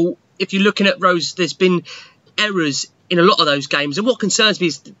 I feel if you're looking at Rose, there's been errors in a lot of those games, and what concerns me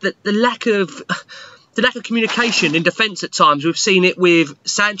is the lack of communication in defence at times. We've seen it with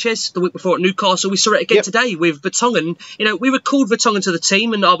Sanchez the week before at Newcastle. We saw it again today with Vertonghen. We recalled Vertonghen to the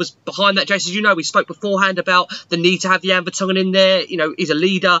team, and I was behind that, Jason. We spoke beforehand about the need to have Jan Vertonghen in there. He's a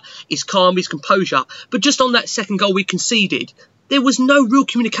leader, he's calm, he's composure. But just on that second goal we conceded, there was no real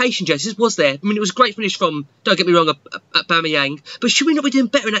communication, Jason, was there? I mean, it was a great finish from, don't get me wrong, Aubameyang. But should we not be doing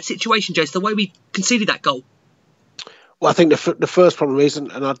better in that situation, Jason, the way we conceded that goal? Well, I think the first problem is,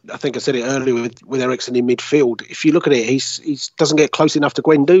 and I think I said it earlier with Eriksen in midfield, if you look at it, he doesn't get close enough to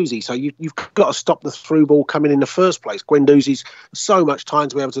Guendouzi. So you've got to stop the through ball coming in the first place. Guendouzi's so much time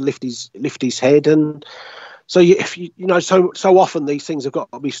to be able to lift his head, and so so often these things have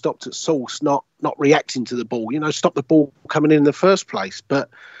got to be stopped at source, not reacting to the ball. Stop the ball coming in the first place. But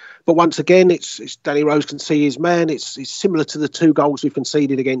once again, it's Danny Rose can see his man. It's similar to the 2 goals we've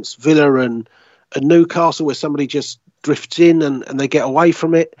conceded against Villa and Newcastle, where somebody just drifts in and they get away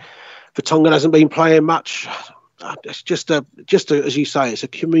from it. Vertonghen hasn't been playing much. It's just as you say, it's a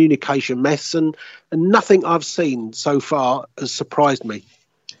communication mess, and nothing I've seen so far has surprised me.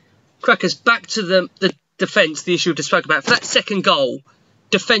 Crackers, back to the defence, the issue we just spoke about. For that second goal,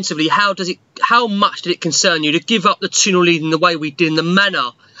 defensively, how much did it concern you to give up the 2-0 lead in the way we did, in the manner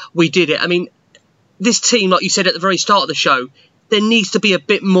we did it? I mean, this team, like you said at the very start of the show, there needs to be a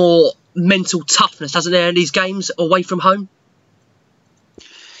bit more mental toughness, doesn't there, in these games away from home?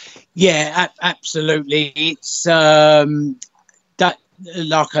 Yeah, absolutely. It's that,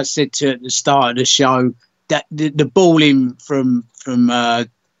 like I said to you at the start of the show, that the ball in from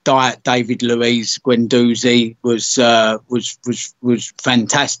David Luiz Guendouzi was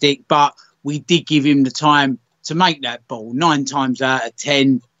fantastic, but we did give him the time to make that ball. 9 times out of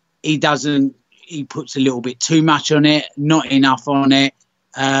 10, he puts a little bit too much on it, not enough on it.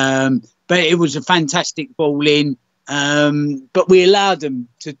 But it was a fantastic ball in. But we allowed them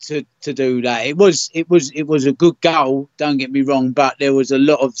to do that. It was a good goal, don't get me wrong, but there was a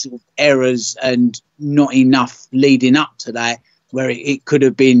lot of sort of errors and not enough leading up to that where it could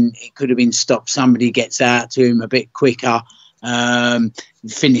have been stopped. Somebody gets out to him a bit quicker.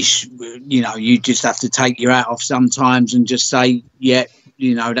 Finish, you just have to take your hat off sometimes and just say, yeah,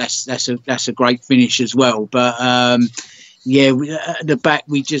 that's a great finish as well. But at the back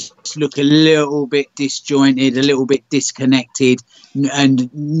we just look a little bit disjointed, a little bit disconnected, and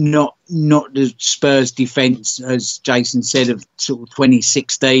not the Spurs defence, as Jason said, of sort of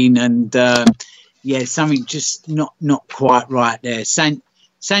 2016. And something just not quite right there.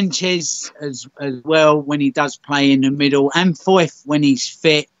 Sanchez as well, when he does play in the middle, and Foyth when he's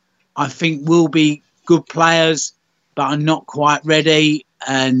fit, I think will be good players, but are not quite ready.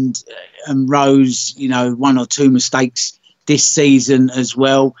 And Rose, 1 or 2 mistakes this season as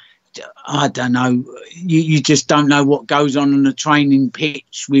well. I don't know. You just don't know what goes on the training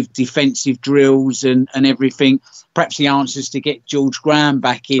pitch with defensive drills and everything. Perhaps the answer is to get George Graham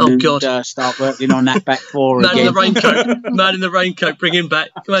back in and start working on that back four Man again. Man in the raincoat, bring him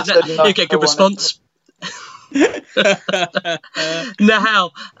back. You get a good response.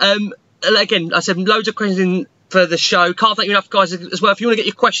 Now, again, I said loads of questions in for the show. Can't thank you enough, guys, as well. If you want to get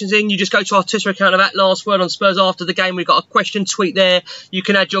your questions in, you just go to our Twitter account of @LastWordOnSpurs after the game. We've got a question tweet there. You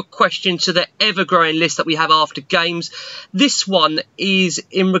can add your question to the ever-growing list that we have after games. This one is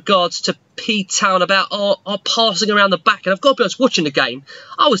in regards to P-Town about our passing around the back. And I've got to be honest, watching the game,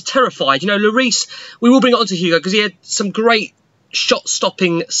 I was terrified. Lloris, we will bring it on to Hugo because he had some great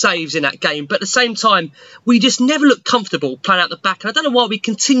shot-stopping saves in that game, but at the same time we just never looked comfortable playing out the back, and I don't know why we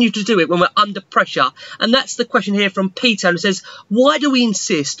continue to do it when we're under pressure. And that's the question here from Peter, who says, why do we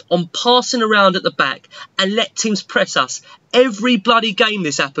insist on passing around at the back and let teams press us? Every bloody game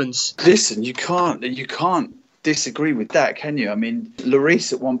this happens. Listen, you can't disagree with that, can you? I mean,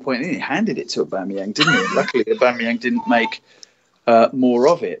 Lloris at one point he handed it to Aubameyang, didn't he? Luckily Aubameyang didn't make more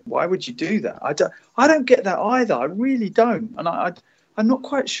of it. Why would you do that? I don't get that either. I really don't, and I'm not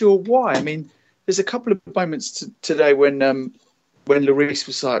quite sure why. I mean, there's a couple of moments today when Lloris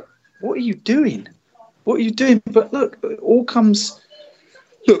was like, "What are you doing? What are you doing?" But look, it all comes.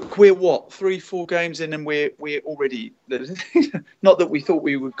 Look, we're 3-4 games in, and we're already. Not that we thought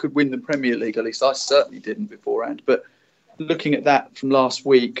we could win the Premier League. At least I certainly didn't beforehand. But looking at that from last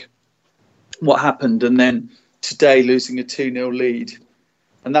week, what happened, and then today losing a 2-0 lead,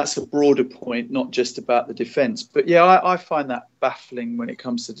 and that's a broader point, not just about the defence. But yeah, I find that baffling when it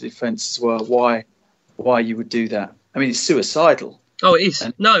comes to the defence as well. Why you would do that? I mean, it's suicidal. Oh, it is.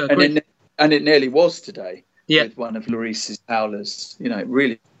 No, I agree. And it nearly was today. Yeah, with one of Lloris's howlers. It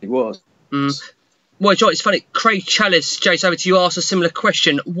really was. Well, John, it's funny. Craig Chalice, Jace, over to you, asked a similar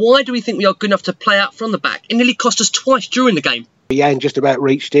question. Why do we think we are good enough to play out from the back? It nearly cost us twice during the game. Yan just about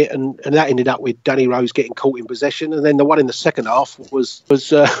reached it, and that ended up with Danny Rose getting caught in possession, and then the one in the second half was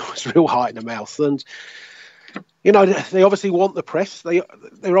real high in the mouth. And they obviously want the press.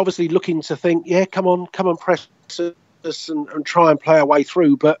 They're obviously looking to think, yeah, come on, press us and try and play our way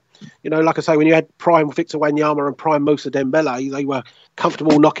through. But like I say, when you had prime Victor Wanyama and prime Moussa Dembele, they were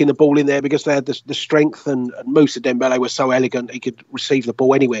comfortable knocking the ball in there because they had the strength, and Moussa Dembele was so elegant he could receive the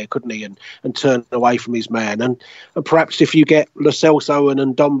ball anywhere, couldn't he, and turn away from his man. And perhaps if you get Lo Celso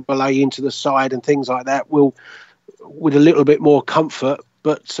and Ndombele into the side and things like that, with a little bit more comfort.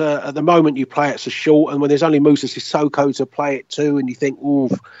 But at the moment you play it so short, and when there's only Moussa Sissoko to play it to, and you think,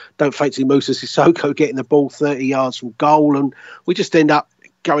 don't fancy Moussa Sissoko getting the ball 30 yards from goal, and we just end up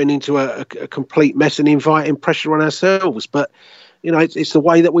going into a complete mess and inviting pressure on ourselves. But it's the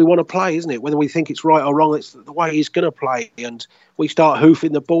way that we want to play, isn't it? Whether we think it's right or wrong, it's the way he's going to play. And we start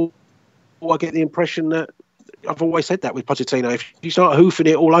hoofing the ball. I get the impression that I've always said that with Pochettino. If you start hoofing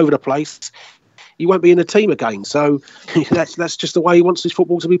it all over the place, you won't be in the team again. So that's just the way he wants his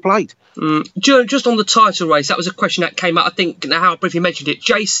football to be played. Just on the title race, that was a question that came up. I think how briefly mentioned it.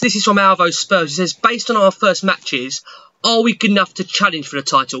 Jace, this is from Alvo Spurs. He says, based on our first matches, are we good enough to challenge for the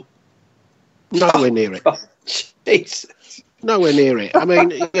title? Nowhere near it. Jesus. Nowhere near it. I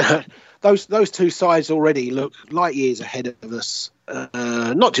mean, those two sides already look light years ahead of us.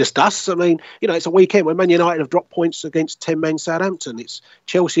 Not just us. I mean, it's a weekend when Man United have dropped points against 10-men Southampton. It's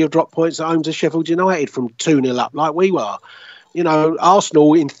Chelsea have dropped points at home to Sheffield United from 2-0 up like we were. You know,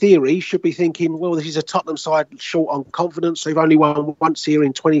 Arsenal, in theory, should be thinking, well, this is a Tottenham side short on confidence. They've only won once here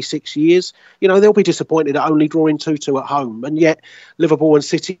in 26 years. You know, they'll be disappointed at only drawing 2-2 at home. And yet Liverpool and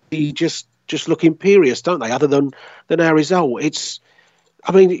City just look imperious, don't they, other than our result?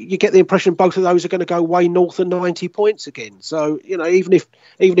 I mean, you get the impression both of those are going to go way north of 90 points again. So, you know, even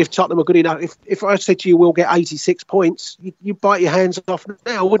if Tottenham are good enough, if I said to you we'll get 86 points, you bite your hands off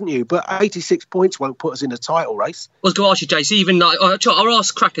now, wouldn't you? But 86 points won't put us in a title race. I was going to ask you, Jace, I'll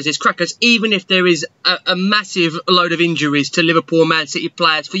ask Crackers, even if there is a massive load of injuries to Liverpool and Man City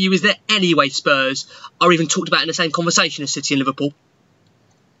players, for you, is there any way Spurs are even talked about in the same conversation as City and Liverpool?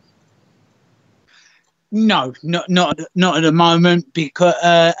 No, not at the moment. Because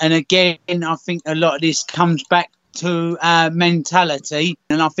and again, I think a lot of this comes back to mentality.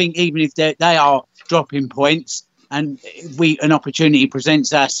 And I think even if they are dropping points, and an opportunity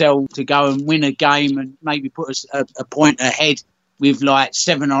presents ourselves to go and win a game and maybe put us a point ahead with like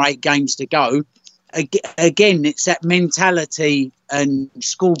 7 or 8 games to go. Again, it's that mentality and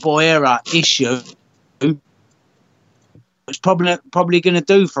schoolboy era issue. It's probably going to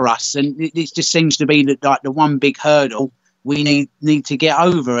do for us, and it just seems to be that like the one big hurdle we need to get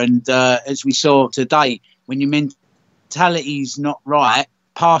over. And as we saw today, when your mentality's not right,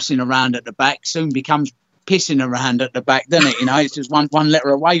 passing around at the back soon becomes pissing around at the back, doesn't it? You know, it's just one letter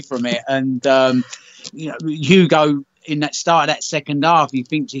away from it. And you know, Hugo in that start of that second half, you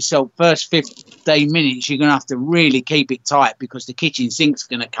think to yourself, first 15 minutes, you're going to have to really keep it tight because the kitchen sink's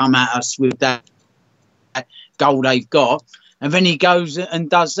going to come at us with that goal they've got. And then he goes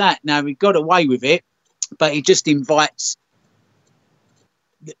and does that. Now, he got away with it, but he just invites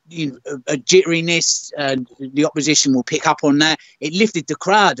a jitteriness, and the opposition will pick up on that. It lifted the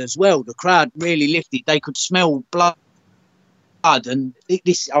crowd as well. The crowd really lifted. They could smell blood, and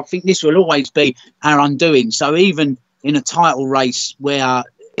I think this will always be our undoing. So even in a title race where,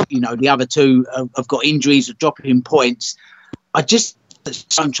 you know, the other two have got injuries or dropping points, I just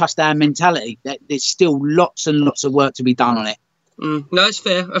don't trust our mentality. There's still lots and lots of work to be done on it. No, it's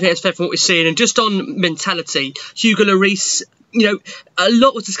fair. I think it's fair from what we're seeing. And just on mentality, Hugo Lloris, you know, a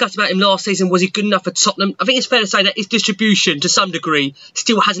lot was discussed about him last season. Was he good enough for Tottenham? I think it's fair to say that his distribution, to some degree,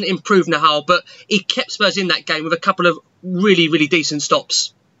 still hasn't improved now, but he kept Spurs in that game with a couple of really, really decent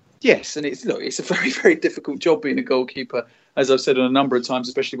stops. Yes, and it's a very, very difficult job being a goalkeeper, as I've said on a number of times,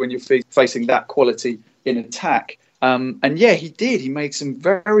 especially when you're facing that quality in attack. And yeah, he did. He made some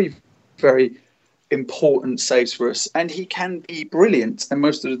very, very important saves for us. And he can be brilliant. And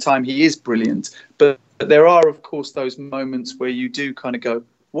most of the time he is brilliant. But there are, of course, those moments where you do kind of go,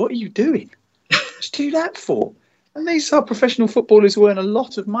 what are you doing? What do you do that for? And these are professional footballers who earn a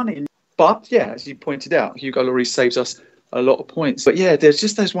lot of money. But yeah, as you pointed out, Hugo Lloris saves us a lot of points. But yeah, there's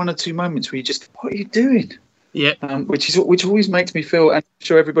just those 1 or 2 moments where you just, what are you doing? Yeah. Which always makes me feel, and I'm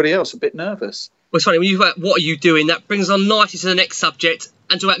sure everybody else, a bit nervous. Well, it's funny, when you talk about what are you doing, that brings on nicely to the next subject,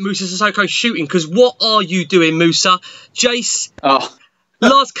 and talk about Moussa Sissoko shooting, because what are you doing, Moussa? Jace,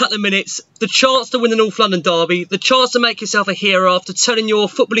 last couple of minutes, the chance to win the North London derby, the chance to make yourself a hero after turning your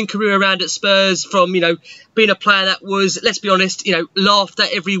footballing career around at Spurs from, you know, being a player that was, let's be honest, you know, laughed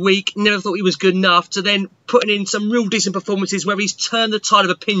at every week, never thought he was good enough, to then putting in some real decent performances where he's turned the tide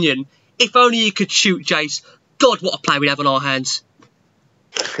of opinion. If only he could shoot, Jace. God, what a player we'd have on our hands.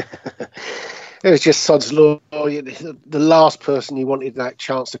 It was just sod's law. The last person you wanted that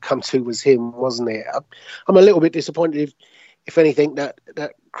chance to come to was him, wasn't it? I'm a little bit disappointed, if anything, that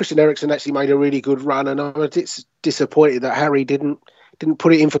Christian Eriksen actually made a really good run, and I'm disappointed that Harry didn't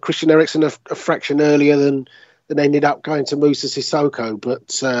put it in for Christian Eriksen a fraction earlier than ended up going to Moussa Sissoko.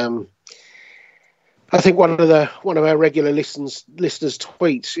 But I think one of our regular listeners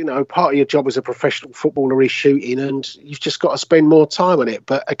tweets, you know, part of your job as a professional footballer is shooting, and you've just got to spend more time on it.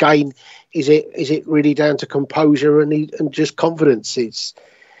 But again, is it really down to composure and just confidence? It's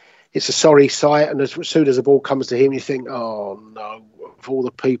a sorry sight, and as soon as the ball comes to him, you think, oh no, of all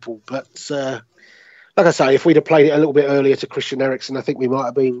the people. But like I say, if we'd have played it a little bit earlier to Christian Eriksen, I think we might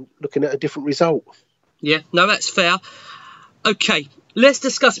have been looking at a different result. Yeah, no, that's fair. Okay, let's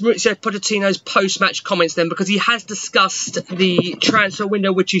discuss Mauricio Pochettino's post-match comments then, because he has discussed the transfer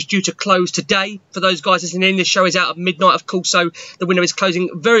window, which is due to close today. For those guys listening in, this show is out at midnight, of course, so the window is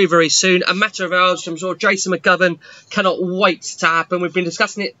closing very, very soon. A matter of hours, I'm sure Jason McGovern cannot wait to happen. We've been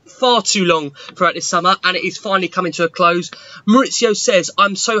discussing it far too long throughout this summer, and it is finally coming to a close. Mauricio says,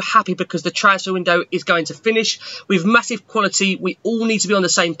 I'm so happy because the transfer window is going to finish with massive quality. We all need to be on the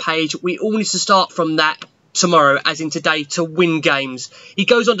same page. We all need to start from that. tomorrow, as in today, to win games. He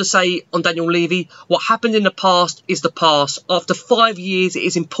goes on to say on Daniel Levy, what happened in the past is the past. After 5 years, it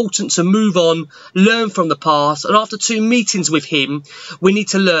is important to move on, learn from the past. And after 2 meetings with him, we need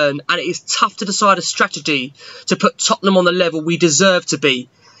to learn. And it is tough to decide a strategy to put Tottenham on the level we deserve to be.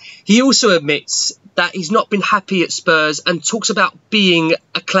 He also admits that he's not been happy at Spurs and talks about being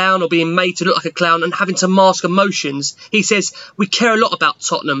a clown or being made to look like a clown and having to mask emotions. He says, we care a lot about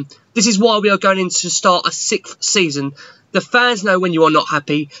Tottenham. This is why we are going in to start a 6th season. The fans know when you are not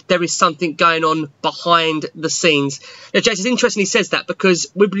happy. There is something going on behind the scenes. Now, Jason, it's interesting he says that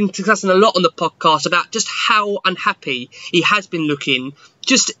because we've been discussing a lot on the podcast about just how unhappy he has been looking.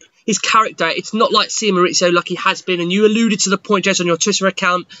 Just his character. It's not like seeing Maurizio like he has been. And you alluded to the point, Jason, on your Twitter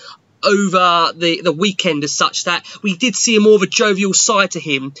account over the weekend as such, that we did see a more of a jovial side to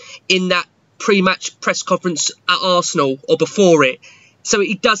him in that pre-match press conference at Arsenal or before it. So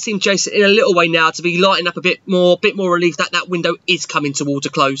it does seem, Jason, in a little way now to be lighting up a bit more relief that window is coming towards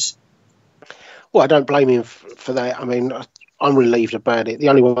a close. Well, I don't blame him for that. I mean, I'm relieved about it. The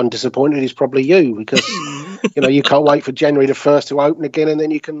only one disappointed is probably you, because you can't wait for January the 1st to open again, and then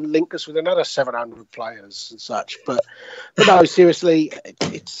you can link us with another 700 players and such. But no, seriously,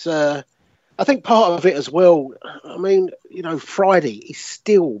 it's. I think part of it as well. I mean, Friday is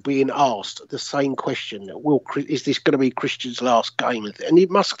still being asked the same question: is this going to be Christian's last game? And you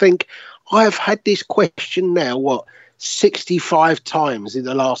must think, I have had this question now 65 times in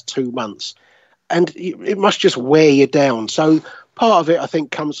the last 2 months. And it must just wear you down. So part of it, I think,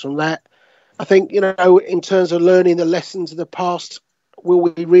 comes from that. I think, in terms of learning the lessons of the past, will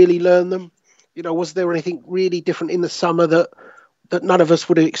we really learn them? Was there anything really different in the summer that none of us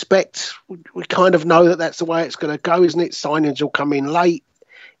would expect? We kind of know that that's the way it's going to go, isn't it? Signings will come in late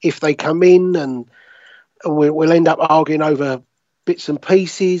if they come in, and we'll end up arguing over bits and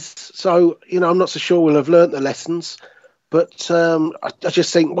pieces. So, I'm not so sure we'll have learnt the lessons. But I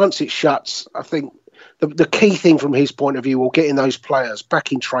just think once it shuts, I think the key thing from his point of view will getting those players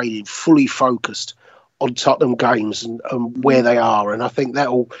back in training, fully focused on Tottenham games and where they are. And I think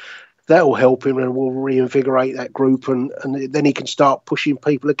that'll help him and will reinvigorate that group. And then he can start pushing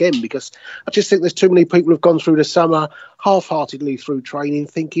people again, because I just think there's too many people who've gone through the summer half-heartedly through training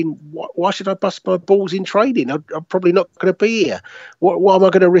thinking, why should I bust my balls in training? I'm probably not going to be here. Why am I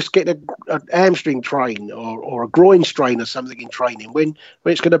going to risk getting a hamstring strain or a groin strain or something in training when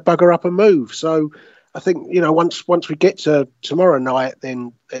it's going to bugger up a move? So I think, once we get to tomorrow night,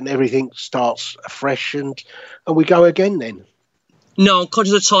 then everything starts afresh and we go again then. No, I'm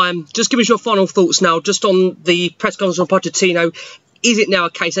conscious of time. Just give us your final thoughts now, just on the press conference from Pochettino. Is it now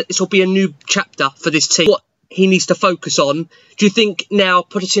a case that this will be a new chapter for this team? What he needs to focus on? Do you think now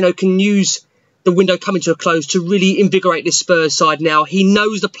Pochettino can use the window coming to a close to really invigorate this Spurs side now? He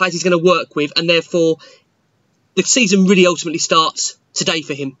knows the players he's going to work with, and therefore the season really ultimately starts today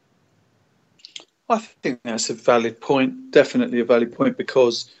for him. I think that's a valid point, definitely a valid point,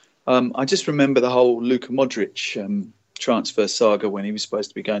 because I just remember the whole Luka Modric transfer saga when he was supposed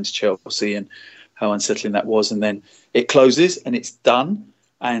to be going to Chelsea and how unsettling that was. And then it closes and it's done,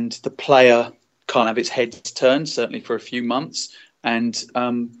 and the player can't have its head turned, certainly for a few months. And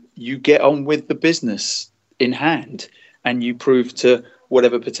you get on with the business in hand, and you prove to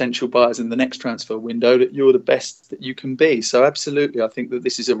whatever potential buyers in the next transfer window that you're the best that you can be. So absolutely, I think that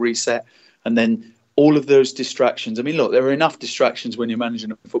this is a reset. And then all of those distractions. I mean, look, there are enough distractions when you're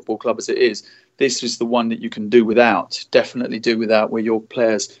managing a football club as it is. This is the one that you can do without, definitely do without, where your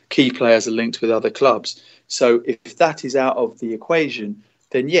key players are linked with other clubs. So if that is out of the equation,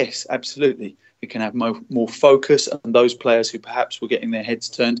 then yes, absolutely. We can have more focus on those players who perhaps were getting their heads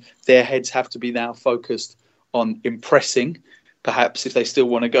turned. Their heads have to be now focused on impressing, perhaps if they still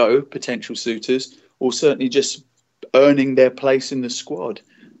want to go, potential suitors, or certainly just earning their place in the squad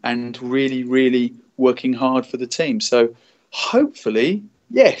and really, really working hard for the team. So hopefully,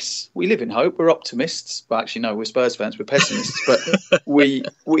 yes, we live in hope. We're optimists. Well, actually, no, we're Spurs fans. We're pessimists. But we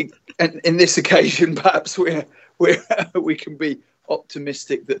and in this occasion, perhaps we can be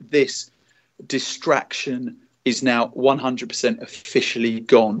optimistic that this distraction is now 100% officially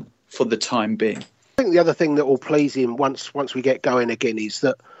gone for the time being. I think the other thing that will please him once we get going again is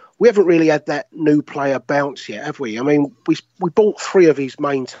that we haven't really had that new player bounce yet, have we? I mean, we bought 3 of his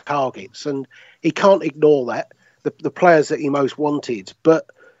main targets, and he can't ignore that, the players that he most wanted. But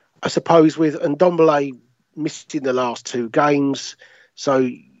I suppose with Ndombele missing the last 2 games, so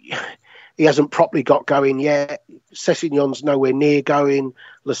he hasn't properly got going yet. Sessegnon's nowhere near going.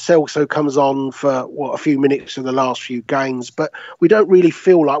 Lo Celso comes on for a few minutes in the last few games, but we don't really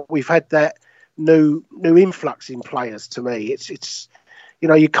feel like we've had that new influx in players. To me, it's You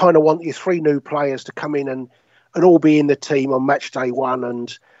know, you kind of want your 3 new players to come in and all be in the team on match day 1.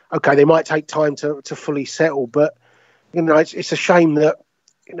 And okay, they might take time to fully settle, but you know, it's a shame that,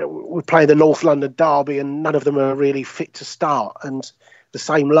 you know, we're playing the North London derby and none of them are really fit to start. And the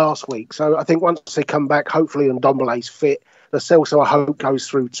same last week. So I think once they come back, hopefully, and Ndombele's fit, Lo Celso, I hope, goes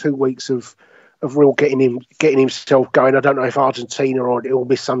through 2 weeks of real getting himself going. I don't know if Argentina or he'll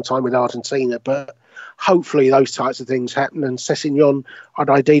miss some time with Argentina, but hopefully those types of things happen. And Sessegnon, I'd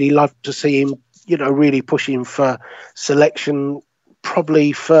ideally love to see him, you know, really pushing for selection,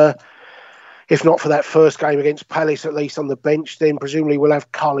 probably for, if not for that first game against Palace, at least on the bench. Then presumably we'll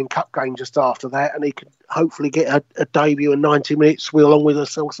have Carling Cup game just after that, and he could hopefully get a debut in 90 minutes along with Lo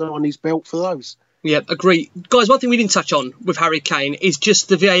Celso on his belt for those. Yeah, agree. Guys, one thing we didn't touch on with Harry Kane is just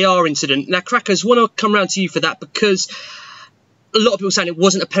the VAR incident. Now, Crackers, want to come round to you for that, because a lot of people saying it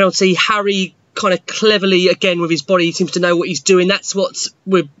wasn't a penalty. Harry kind of cleverly, again, with his body, he seems to know what he's doing. That's what a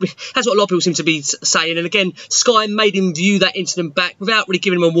lot of people seem to be saying. And again, Sky made him view that incident back without really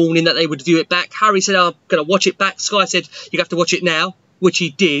giving him a warning that they would view it back. Harry said, I'm going to watch it back. Sky said, you have to watch it now, which he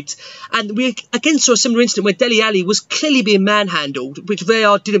did. And we again saw a similar incident where Dele Alli was clearly being manhandled, which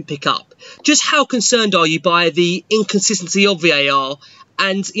VAR didn't pick up. Just how concerned are you by the inconsistency of VAR?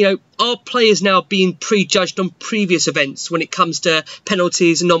 And, you know, are players now being prejudged on previous events when it comes to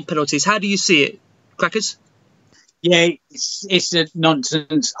penalties and non-penalties? How do you see it, Crackers? Yeah, it's a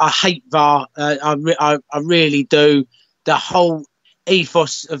nonsense. I hate VAR. I really do. The whole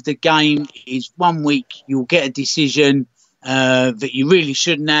ethos of the game is 1 week you'll get a decision that you really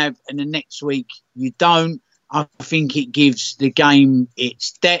shouldn't have, and the next week you don't. I think it gives the game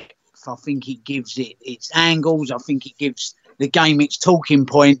its depth. I think it gives it its angles. I think it gives the game its talking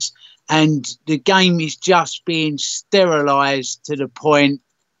points, and the game is just being sterilised to the point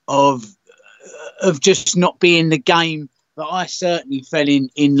of just not being the game that I certainly fell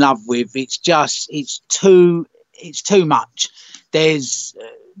in love with. It's too much. I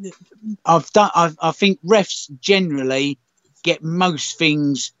think refs generally get most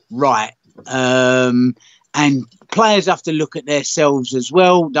things right, and players have to look at themselves as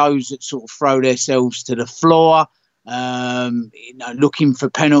well. Those that sort of throw themselves to the floor, you know, looking for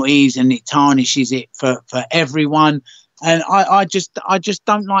penalties, and it tarnishes it for everyone. And I just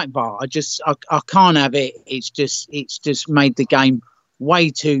don't like VAR. I can't have it. It's just made the game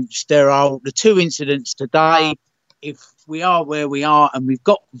way too sterile. The 2 incidents today, if we are where we are and we've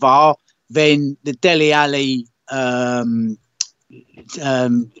got VAR, then the Dele Alli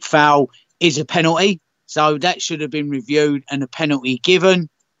foul is a penalty. So that should have been reviewed and a penalty given.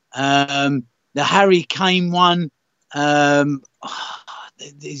 The Harry Kane one,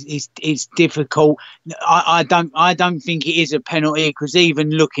 it's difficult. I don't think it is a penalty, because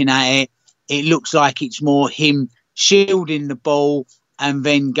even looking at it, it looks like it's more him shielding the ball and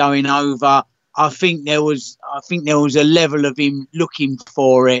then going over. I think there was a level of him looking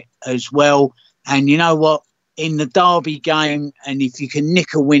for it as well. And you know what? In the derby game, and if you can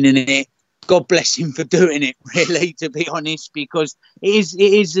nick a win in it, God bless him for doing it, really, to be honest, because it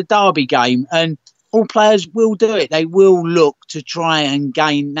is a derby game, and all players will do it. They will look to try and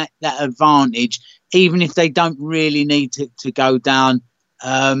gain that advantage, even if they don't really need to go down.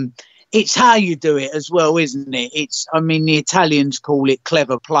 It's how you do it as well, isn't it? The Italians call it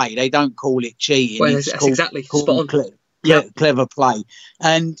clever play. They don't call it cheating. Well, that's exactly spot on. Clever play.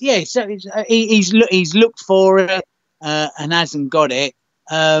 And yeah, so he's looked for it and hasn't got it.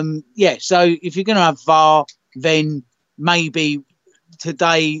 So if you're going to have VAR, then maybe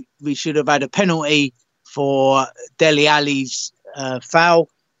today we should have had a penalty for Dele Alli's foul.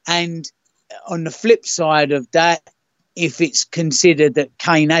 And on the flip side of that, if it's considered that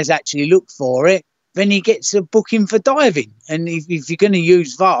Kane has actually looked for it, then he gets a booking for diving. And if you're going to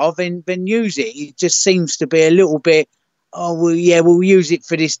use VAR, then use it. It just seems to be a little bit, we'll use it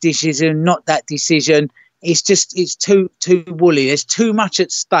for this decision, not that decision. It's too woolly. There's too much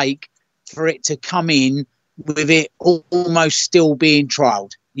at stake for it to come in with it almost still being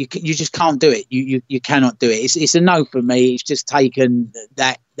trialled. You just can't do it. You cannot do it. It's a no for me. It's just taken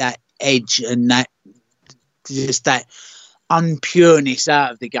that edge and that unpureness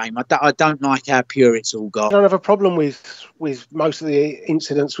out of the game. I don't like how pure it's all got. I don't have a problem with most of the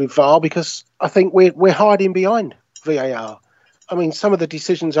incidents with VAR, because I think we're hiding behind VAR. I mean, some of the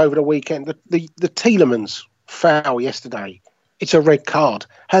decisions over the weekend, the Tielemans foul yesterday, it's a red card.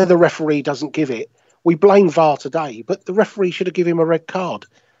 How the referee doesn't give it. We blame VAR today, but the referee should have given him a red card,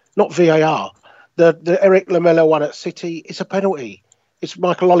 not VAR. The Eric Lamela one at City, it's a penalty. It's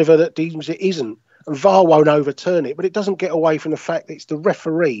Michael Oliver that deems it isn't. And VAR won't overturn it, but it doesn't get away from the fact that it's the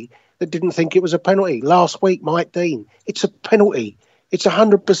referee that didn't think it was a penalty. Last week, Mike Dean, it's a penalty. It's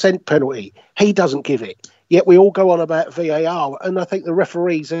 100% penalty. He doesn't give it. Yet we all go on about VAR, and I think the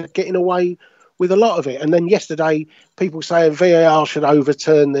referees are getting away with a lot of it. And then yesterday, people saying VAR should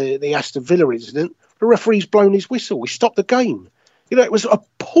overturn the Aston Villa incident. The referee's blown his whistle. He stopped the game. You know, it was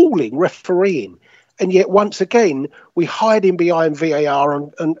appalling refereeing. And yet, once again, we hide him behind VAR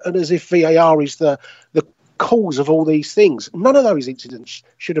and as if VAR is the cause of all these things. None of those incidents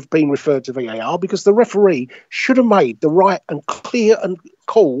should have been referred to VAR because the referee should have made the right and clear and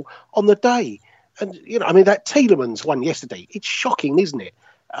call on the day. And, you know, I mean, that Tielemans one yesterday, it's shocking, isn't it?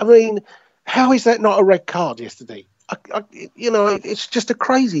 I mean, how is that not a red card yesterday? You know, it's just a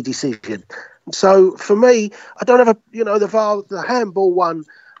crazy decision. So for me, I don't have a, you know, the VAR, the handball one,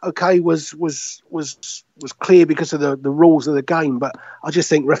 okay, was clear because of the rules of the game, but I just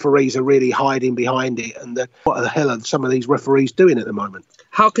think referees are really hiding behind it. And what the hell are some of these referees doing at the moment?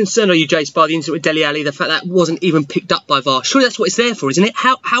 How concerned are you, Jace, by the incident with Dele Alli, the fact that wasn't even picked up by VAR? Surely that's what it's there for, isn't it?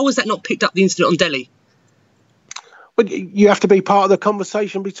 How was that not picked up, the incident on Dele? Well, you have to be part of the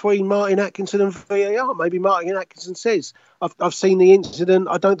conversation between Martin Atkinson and VAR. Maybe Martin Atkinson says, I've seen the incident,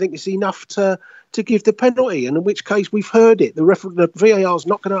 I don't think it's enough to give the penalty, and in which case we've heard it. The VAR's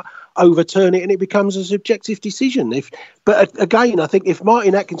not going to overturn it, and it becomes a subjective decision. But again, I think if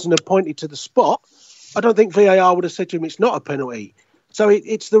Martin Atkinson had pointed to the spot, I don't think VAR would have said to him it's not a penalty. So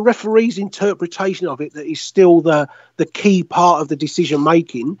it's the referee's interpretation of it that is still the key part of the decision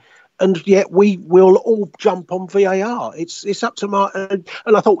making. And yet we will all jump on VAR. It's up to Martin.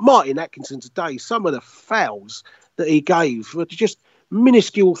 And I thought Martin Atkinson today, some of the fouls that he gave were just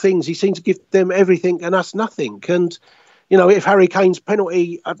minuscule things. He seemed to give them everything and us nothing. And, you know, if Harry Kane's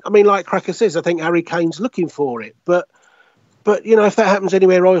penalty, I mean, like Cracker says, I think Harry Kane's looking for it. But you know, if that happens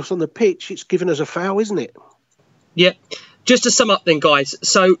anywhere else on the pitch, it's given us a foul, isn't it? Yeah. Just to sum up then, guys,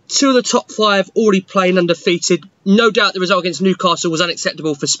 so 2 of the top 5 already playing undefeated. No doubt the result against Newcastle was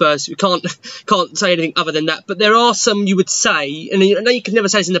unacceptable for Spurs. We can't say anything other than that. But there are some, you would say, and I know you can never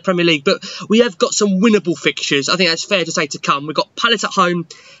say this in the Premier League, but we have got some winnable fixtures. I think that's fair to say to come. We've got Palace at home,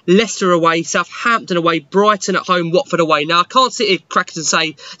 Leicester away, Southampton away, Brighton at home, Watford away. Now, I can't sit here, Crackers, and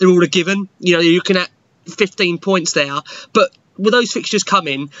say they're all a given. You know, you're looking at 15 points there. But with those fixtures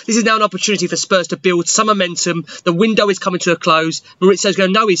coming, this is now an opportunity for Spurs to build some momentum. The window is coming to a close. Maurizio's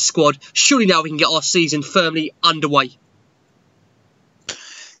going to know his squad. Surely now we can get our season firmly underway.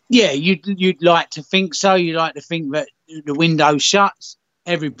 Yeah, you'd like to think so. You'd like to think that the window shuts,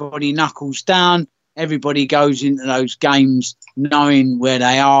 everybody knuckles down, everybody goes into those games knowing where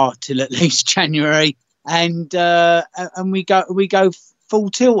they are till at least January, and we go full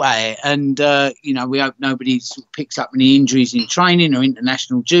tilt at it, and you know, we hope nobody picks up any injuries in training or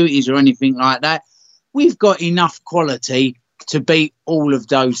international duties or anything like that. We've got enough quality to beat all of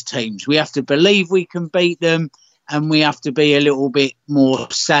those teams. We have to believe we can beat them, and we have to be a little bit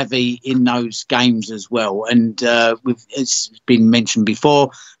more savvy in those games as well. And it's been mentioned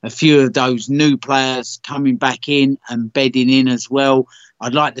before, a few of those new players coming back in and bedding in as well.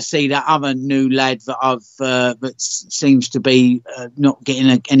 I'd like to see that other new lad that seems to be not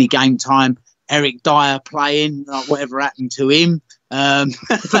getting any game time, Eric Dyer, playing. Like whatever happened to him?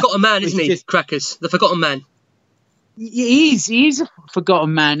 The forgotten man, isn't he? Crackers, the forgotten man. He is a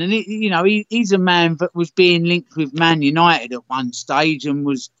forgotten man, and he's a man that was being linked with Man United at one stage and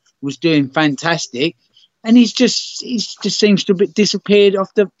was doing fantastic, and he just seems to have disappeared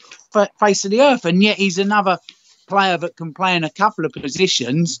off the face of the earth, and yet he's another player that can play in a couple of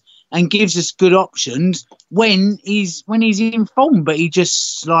positions and gives us good options when he's in form. But he's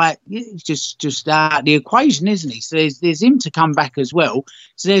just out of the equation, isn't he? So there's him to come back as well.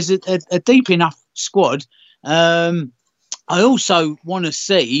 So there's a deep enough squad. I also want to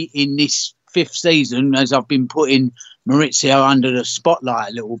see in this 5th season, as I've been putting Maurizio under the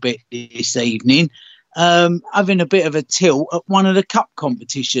spotlight a little bit this evening, having a bit of a tilt at one of the cup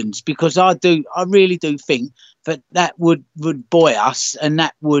competitions, because I really do think that would buoy us, and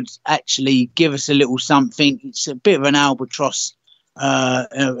that would actually give us a little something. It's a bit of an albatross,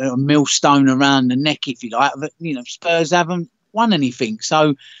 a millstone around the neck, if you like. But, you know, Spurs haven't won anything,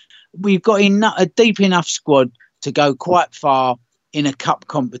 so we've got a deep enough squad to go quite far in a cup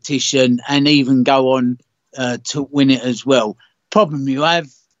competition and even go on to win it as well. Problem you have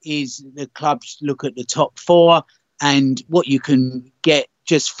is the clubs look at the top 4 and what you can get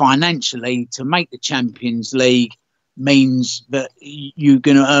just financially to make the Champions League means that you're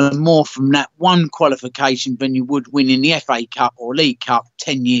going to earn more from that one qualification than you would win in the FA Cup or League Cup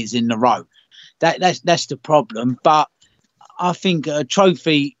 10 years in a row. That's the problem. But I think a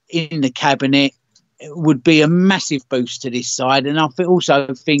trophy in the cabinet would be a massive boost to this side, and I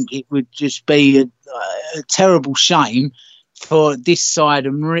also think it would just be a terrible shame for this side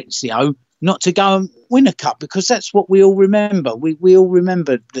of Maurizio not to go and win a cup, because that's what we all remember. We all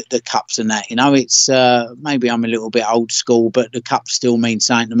remember the cups and that. It's maybe I'm a little bit old school, but the cups still mean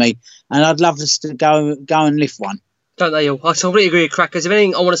something to me, and I'd love us to go and lift one. Don't they all? I completely agree with Crackers. If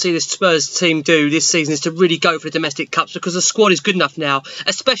anything I want to see this Spurs team do this season is to really go for the domestic cups, because the squad is good enough now,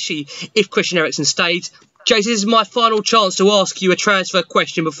 especially if Christian Eriksen stays. Jason, this is my final chance to ask you a transfer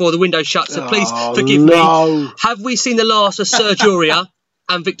question before the window shuts, so please forgive me. Have we seen the last of Serge Aurier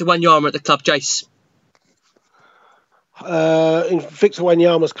and Victor Wanyama at the club, Jace? In Victor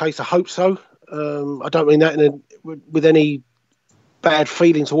Wanyama's case, I hope so. I don't mean that with any bad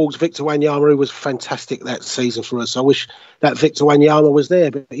feeling towards Victor Wanyama, who was fantastic that season for us. I wish that Victor Wanyama was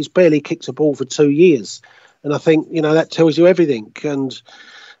there, but he's barely kicked a ball for 2 years. And I think, that tells you everything. And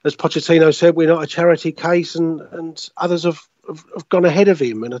as Pochettino said, we're not a charity case, and others have gone ahead of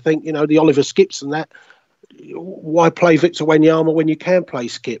him. And I think, the Oliver Skips and that, why play Victor Wanyama when you can play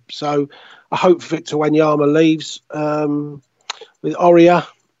Skip? So I hope Victor Wanyama leaves. With Aurier,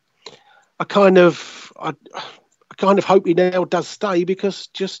 I kind of hope he now does stay, because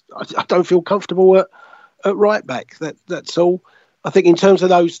I don't feel comfortable at right back. That's all. I think in terms of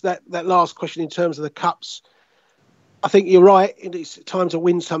that last question, in terms of the cups, I think you're right. It's time to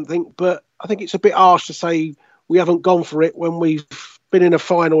win something, but I think it's a bit harsh to say we haven't gone for it when we've been in a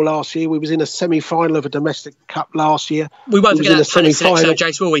final last year. We was in a semi-final of a domestic cup last year. We won't forget that Palace selection,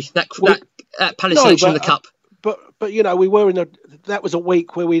 Jace, will we? That Palace selection in the cup. But we were that was a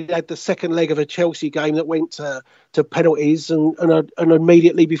week where we had the second leg of a Chelsea game that went to penalties and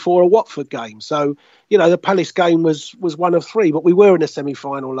immediately before a Watford game. So, the Palace game was one of three, but we were in a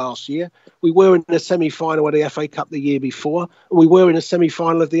semi-final last year. We were in a semi-final of the FA Cup the year before, and we were in a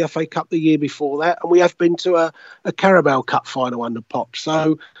semi-final of the FA Cup the year before that, and we have been to a Carabao Cup final under Pop.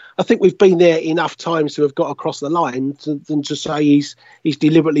 So I think we've been there enough times to have got across the line than to say he's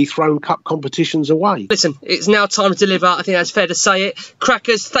deliberately thrown cup competitions away. Listen, it's now time to deliver. I think that's fair to say it.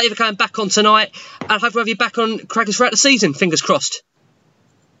 Crackers, thank you for coming back on tonight. I'll hope to have you back on Crackers throughout the season. Fingers crossed.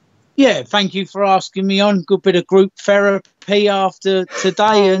 Yeah, thank you for asking me on. Good bit of group therapy after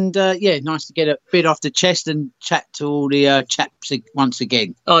today, and nice to get a bit off the chest and chat to all the chaps once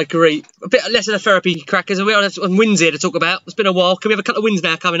again. I agree. A bit less of the therapy, Crackers. We're on wins here to talk about. It's been a while. Can we have a couple of wins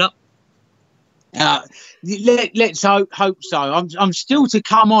now coming up? Let's hope so. I'm still to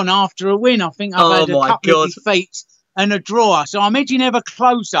come on after a win. I think I've had a couple of defeats and a draw, so I'm edging ever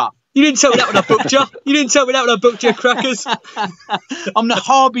closer. You didn't tell me that when I booked you. Crackers. I'm the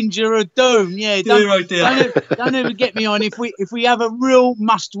harbinger of doom. Yeah, don't ever get me on. If we have a real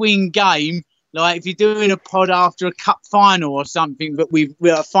must-win game, like if you're doing a pod after a cup final or something, but we're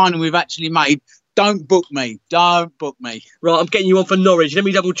a final we've actually made, don't book me. Right, I'm getting you on for Norwich. Let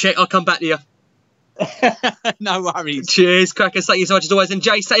me double check. I'll come back to you. No worries. Cheers, Crackers. Thank you so much as always. And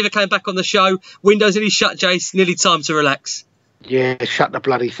Jace, thank you for coming back on the show. Windows nearly shut, Jace. Nearly time to relax. Yeah, shut the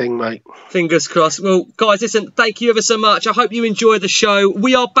bloody thing, mate. Fingers crossed. Well, guys, listen, thank you ever so much. I hope you enjoyed the show.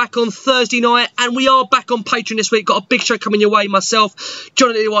 We are back on Thursday night, and we are back on Patreon this week. Got a big show coming your way, myself,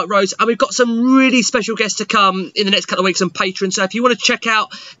 John and White Rose, and we've got some really special guests to come in the next couple of weeks on Patreon. So if you want to check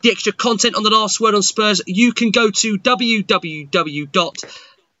out the extra content on The Last Word on Spurs, you can go to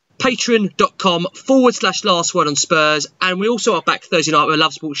patreon.com/Last Word on Spurs. And we also are back Thursday night with a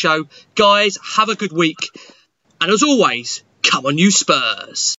Love Sport show. Guys, have a good week. And as always, come on, you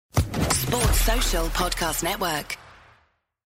Spurs. Sports Social Podcast Network.